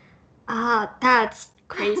Fairy. That's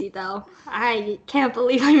crazy though. I can't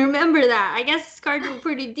believe I remember that. I guess it's scarred me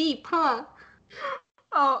pretty deep, huh?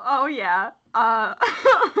 Oh yeah.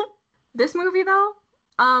 This movie though,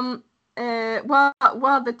 while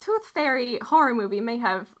the Tooth Fairy horror movie may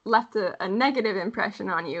have left a negative impression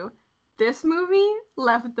on you, this movie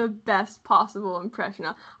left the best possible impression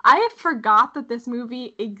on. I forgot that this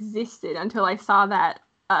movie existed until I saw that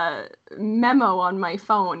memo on my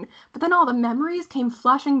phone. But then all the memories came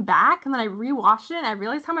flushing back, and then I rewatched it, and I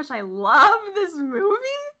realized how much I love this movie.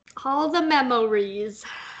 All the memories.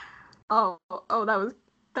 Oh, that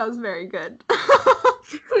was very good.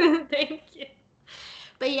 Thank you.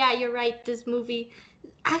 But yeah, you're right. This movie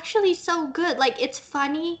actually so good. Like it's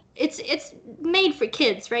funny. It's made for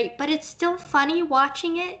kids, right? But it's still funny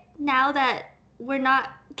watching it now that we're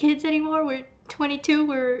not kids anymore. We're 22.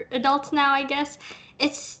 We're adults now, I guess.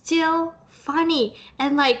 It's still funny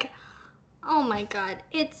and like, oh my god,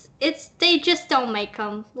 it's they just don't make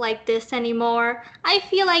them like this anymore. I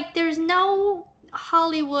feel like there's no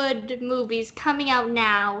Hollywood movies coming out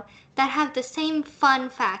now that have the same fun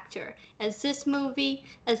factor as this movie,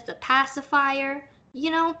 as The Pacifier.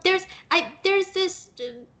 There's this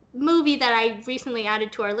movie that I recently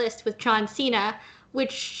added to our list with John Cena,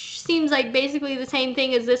 which seems like basically the same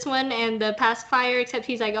thing as this one and The Pacifier, except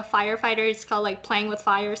he's like a firefighter. It's called like Playing with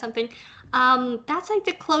Fire or something. That's like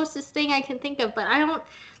the closest thing I can think of, but I don't.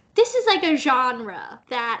 This is like a genre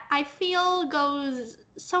that I feel goes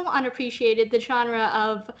so unappreciated. The genre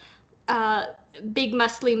of big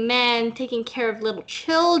muscly men taking care of little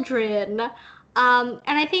children. And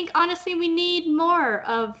I think honestly we need more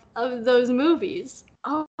of those movies.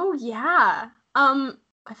 Oh yeah. I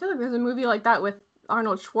feel like there's a movie like that with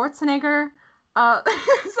Arnold Schwarzenegger.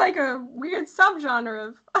 It's like a weird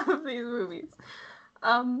subgenre of these movies.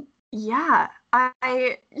 Yeah.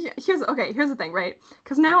 Here's the thing, right?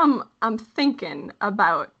 Because now I'm thinking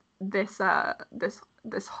about this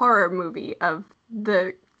horror movie of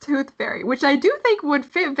the Tooth Fairy, which I do think would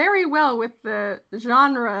fit very well with the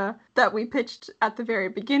genre that we pitched at the very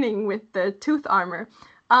beginning with the tooth armor.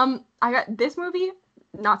 I got this movie,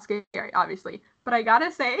 not scary, obviously, but I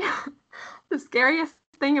gotta say, the scariest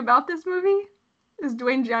thing about this movie is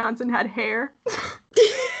Dwayne Johnson had hair.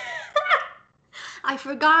 I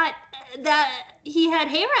forgot that he had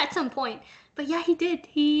hair at some point, but yeah, he did.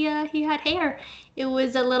 He had hair. It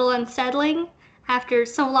was a little unsettling after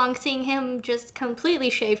so long seeing him just completely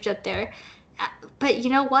shaved up there. But you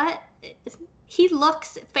know what? He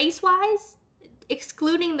looks, face-wise,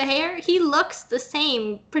 excluding the hair, he looks the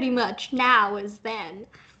same pretty much now as then.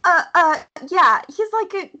 Yeah, he's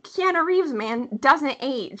like a Keanu Reeves, man. Doesn't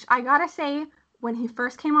age. I gotta say, when he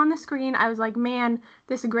first came on the screen, I was like, man,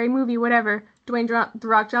 this is a great movie, whatever. Dwayne The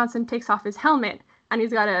Rock Johnson takes off his helmet, and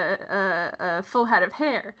he's got a full head of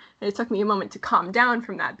hair. And it took me a moment to calm down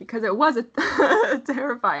from that, because it was a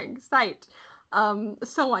terrifying sight.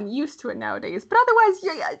 So unused to it nowadays. But otherwise,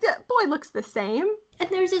 yeah, boy looks the same. And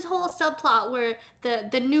there's this whole subplot where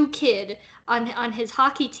the new kid on his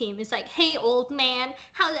hockey team is like, hey, old man,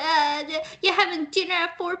 how you having dinner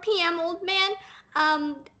at 4 p.m., old man?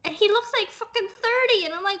 And he looks like fucking 30,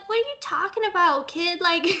 and I'm like, what are you talking about, kid?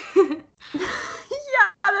 Like, yeah,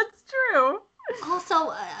 that's true.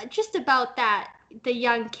 Also, just about that, the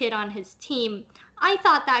young kid on his team, I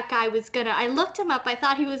thought that guy was I looked him up, I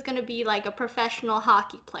thought he was gonna be like a professional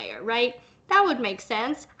hockey player, right? That would make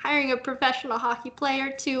sense, hiring a professional hockey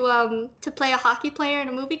player to play a hockey player in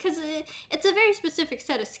a movie, because it's a very specific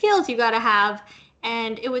set of skills you gotta have,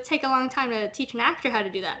 and it would take a long time to teach an actor how to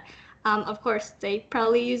do that. Of course, they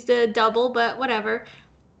probably used a double, but whatever.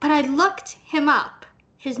 But I looked him up.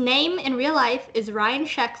 His name in real life is Ryan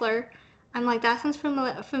Sheckler. I'm like, that sounds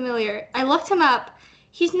familiar. I looked him up.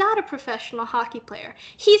 He's not a professional hockey player.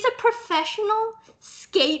 He's a professional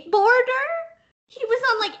skateboarder. He was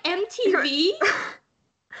on like MTV.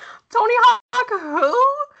 Tony Hawk who?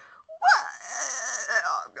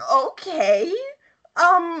 What? Okay.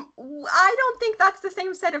 I don't think that's the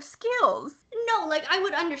same set of skills. No, like I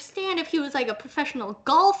would understand if he was like a professional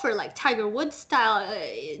golfer, like Tiger Woods style.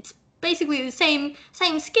 It's basically the same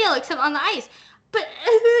skill except on the ice. But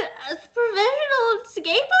as a professional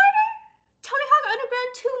skateboarder, Tony Hawk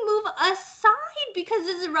Underground 2 move aside because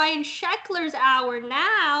this is Ryan Sheckler's hour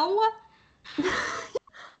now.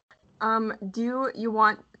 Do you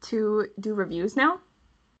want to do reviews now?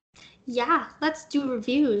 Yeah, let's do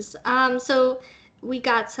reviews. So we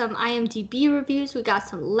got some IMDb reviews, we got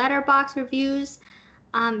some Letterboxd reviews.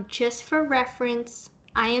 Just for reference,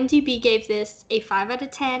 IMDb gave this a 5 out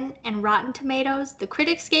of 10, and Rotten Tomatoes, the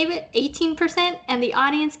critics gave it 18%, and the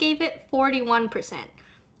audience gave it 41%.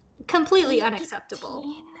 Completely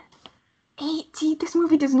unacceptable. 18? This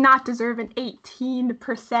movie does not deserve an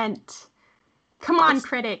 18%. Come on,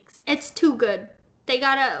 critics. It's too good. They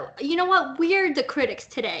gotta, you know what? We're the critics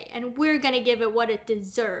today, and we're gonna give it what it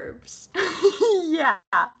deserves. Yeah.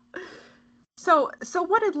 So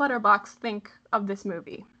what did Letterboxd think of this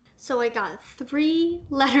movie? So I got 3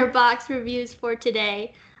 Letterboxd reviews for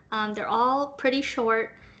today. They're all pretty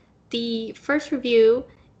short. The first review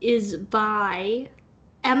is by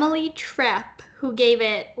Emily Trepp, who gave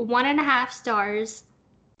it 1.5 stars.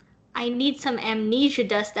 I need some amnesia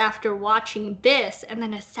dust after watching this, and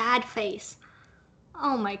then a sad face.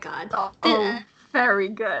 Oh my god. Very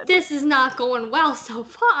good. This is not going well so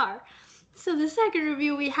far. So the second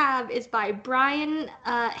review we have is by Brian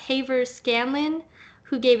Haver-Scanlon,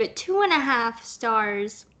 who gave it 2.5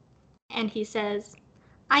 stars, and he says,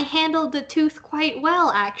 I handled the tooth quite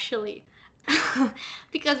well, actually.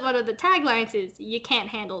 Because one of the taglines is, you can't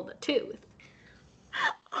handle the tooth.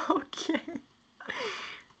 Okay.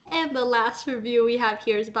 And the last review we have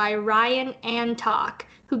here is by Ryan Antok,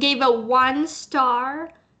 who gave it 1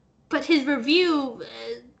 star, but his review,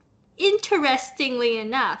 interestingly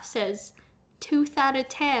enough, says tooth out of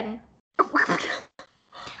 10.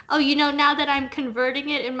 Oh, you know, now that I'm converting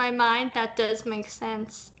it in my mind, that does make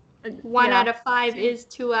sense. 1 out of 5 is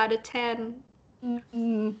 2 out of 10.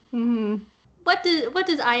 Mm-hmm. What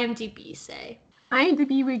does IMDb say?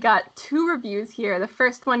 IMDb, we got 2 reviews here. The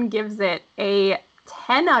first one gives it a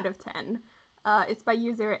 10 out of 10. It's by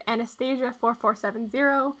user Anastasia4470, and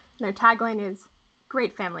their tagline is,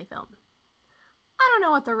 great family film. I don't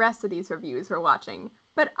know what the rest of these reviews were watching,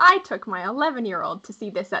 but I took my 11-year-old to see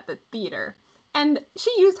this at the theater, and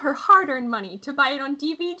she used her hard-earned money to buy it on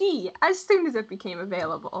DVD as soon as it became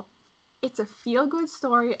available. It's a feel-good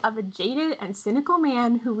story of a jaded and cynical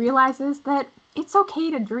man who realizes that it's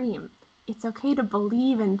okay to dream. It's okay to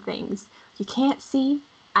believe in things you can't see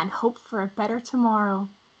and hope for a better tomorrow.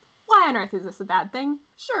 Why on earth is this a bad thing?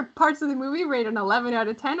 Sure, parts of the movie rate an 11 out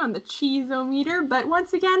of 10 on the cheese-o-meter, but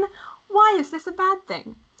once again, why is this a bad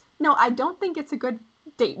thing? No, I don't think it's a good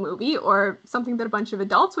date movie or something that a bunch of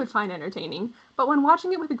adults would find entertaining, but when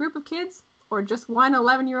watching it with a group of kids, or just one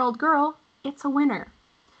 11-year-old girl, it's a winner.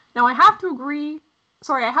 Now, I have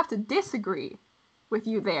to disagree with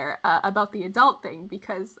you there about the adult thing,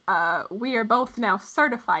 because we are both now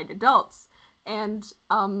certified adults, and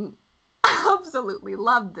absolutely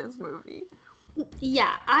loved this movie.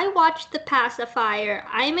 Yeah, I watched The Pacifier.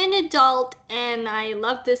 I'm an adult, and I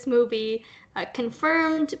love this movie.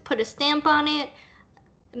 Confirmed, put a stamp on it,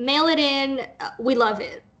 mail it in, we love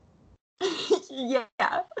it. Yeah.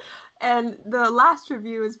 And the last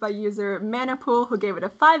review is by user Manapool, who gave it a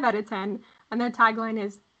 5 out of 10, and their tagline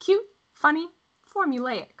is, cute, funny,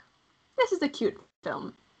 formulaic. This is a cute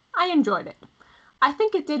film. I enjoyed it. I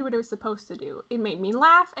think it did what it was supposed to do. It made me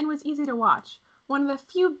laugh and was easy to watch. One of the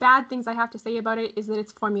few bad things I have to say about it is that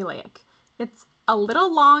it's formulaic. It's a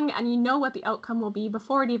little long, and you know what the outcome will be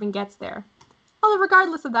before it even gets there. Although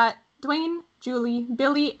regardless of that, Dwayne, Julie,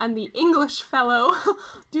 Billy, and the English fellow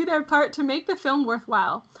do their part to make the film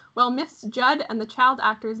worthwhile, while Miss Judd and the child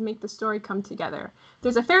actors make the story come together.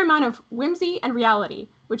 There's a fair amount of whimsy and reality,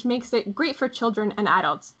 which makes it great for children and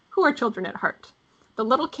adults, who are children at heart. The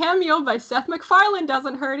little cameo by Seth MacFarlane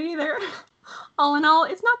doesn't hurt either. All in all,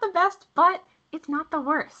 it's not the best, but it's not the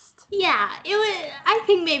worst. Yeah, I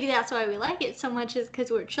think maybe that's why we like it so much, is because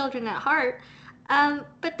we're children at heart.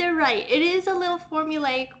 But they're right. It is a little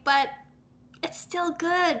formulaic, but it's still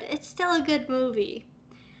good. It's still a good movie.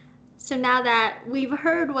 So now that we've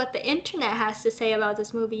heard what the internet has to say about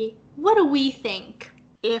this movie, what do we think?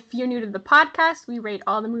 if you're new to the podcast, we rate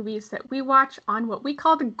all the movies that we watch on what we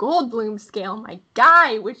call the Goldblum scale, my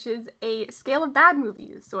guy, which is a scale of bad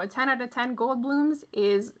movies. So a 10 out of 10 Goldblums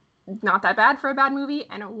is not that bad for a bad movie,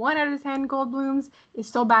 and a 1 out of 10 Goldblums is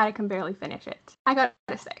so bad I can barely finish it. I gotta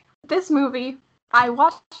say, this movie, I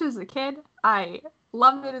watched it as a kid. I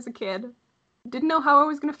loved it as a kid. Didn't know how I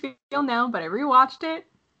was gonna feel now, but I rewatched it,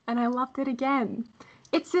 and I loved it again.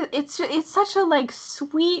 It's such a like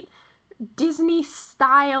sweet Disney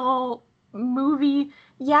style movie.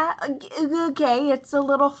 Yeah, okay, it's a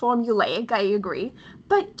little formulaic, I agree.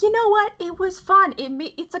 But you know what? It was fun.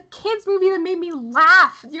 It's a kids movie that made me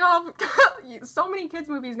laugh. You know, so many kids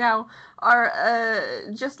movies now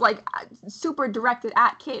are just like super directed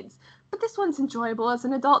at kids. But this one's enjoyable as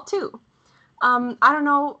an adult too. I don't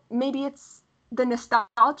know, maybe it's the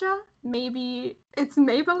nostalgia, maybe it's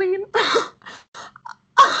Maybelline.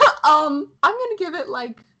 I'm gonna give it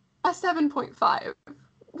like a 7.5.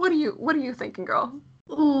 What are you thinking, girl?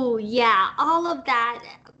 Ooh, yeah, all of that.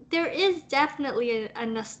 There is definitely a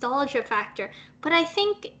nostalgia factor, but I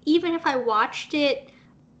think even if I watched it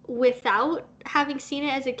without having seen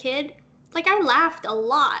it as a kid, like I laughed a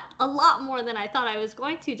lot more than I thought I was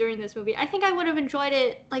going to during this movie. I think I would have enjoyed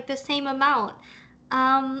it like the same amount.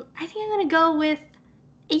 I think I'm gonna go with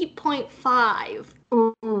 8.5.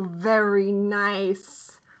 Ooh, very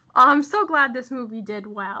nice. I'm so glad this movie did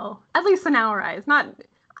well. At least in our eyes.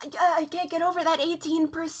 I can't get over that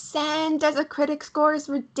 18% as a critic score is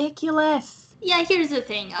ridiculous. Yeah, here's the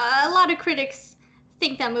thing. A lot of critics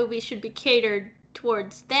think that movies should be catered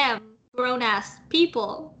towards them, grown-ass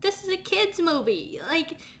people. This is a kids' movie.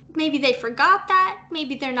 Like, maybe they forgot that.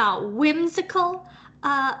 Maybe they're not whimsical.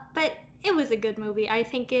 But it was a good movie. I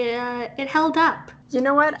think it held up. You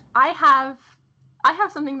know what? I have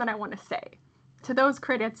something that I want to say to those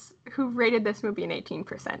critics who rated this movie an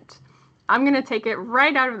 18%. I'm going to take it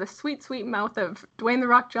right out of the sweet, sweet mouth of Dwayne "The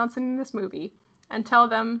Rock" Johnson in this movie and tell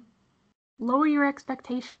them, lower your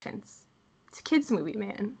expectations. It's a kids' movie,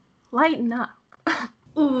 man. Lighten up.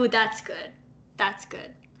 Ooh, that's good. That's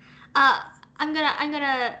good. I'm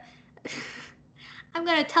gonna I'm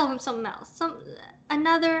gonna tell him something else.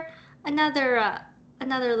 Another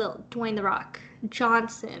little Dwayne "The Rock"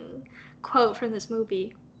 Johnson quote from this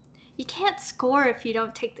movie. You can't score if you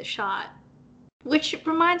don't take the shot. Which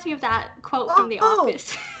reminds me of that quote from The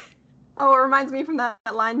Office. Oh, it reminds me from that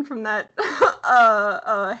line from that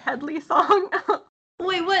Headley song.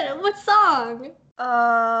 Wait, what song?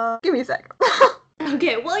 Give me a sec.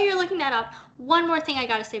 Okay, while you're looking that up, one more thing I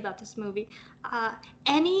gotta say about this movie.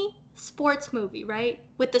 Any sports movie, right,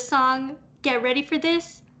 with the song "Get Ready for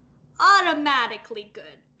This," automatically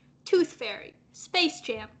good. Tooth Fairy, Space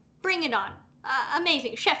Jam, Bring It On,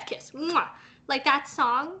 amazing, Chef Kiss, mwah. Like that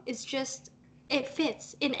song is just, it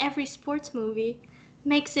fits in every sports movie,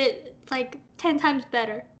 makes it like 10 times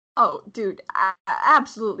better. Oh, dude, I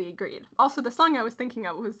absolutely agreed. Also, the song I was thinking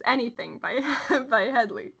of was "Anything" by by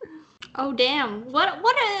Headley. Oh damn!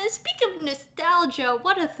 Speak of nostalgia,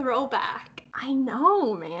 what a throwback. I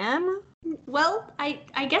know, man. Well, I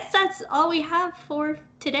guess that's all we have for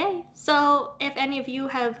today. So if any of you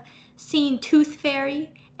have seen Tooth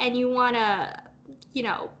Fairy and you wanna,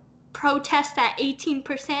 protest that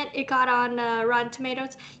 18% it got on Rotten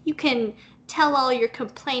Tomatoes, you can tell all your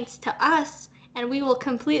complaints to us, and we will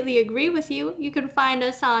completely agree with you. You can find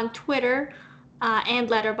us on Twitter and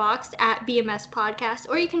Letterboxd at BMS Podcast,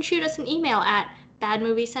 or you can shoot us an email at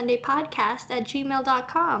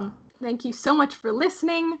badmoviesundaypodcast@gmail.com. Thank you so much for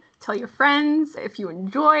listening. Tell your friends if you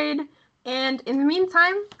enjoyed. And in the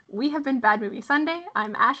meantime, we have been Bad Movie Sunday.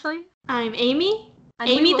 I'm Ashley. I'm Amy. And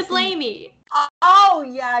Amy the Blamey. Oh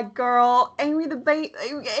yeah, girl. Amy the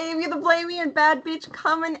Blamey and Bad Bitch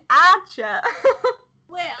coming at ya.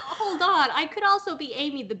 Well, hold on. I could also be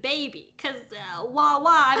Amy the Baby, because I'm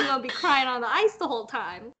going to be crying on the ice the whole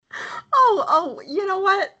time. Oh, you know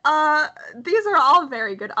what? These are all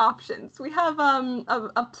very good options. We have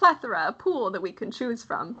a plethora, a pool that we can choose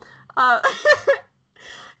from.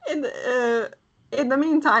 In the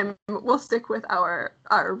meantime, we'll stick with our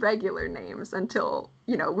regular names until,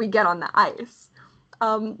 we get on the ice.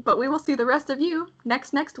 But we will see the rest of you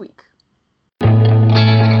next week.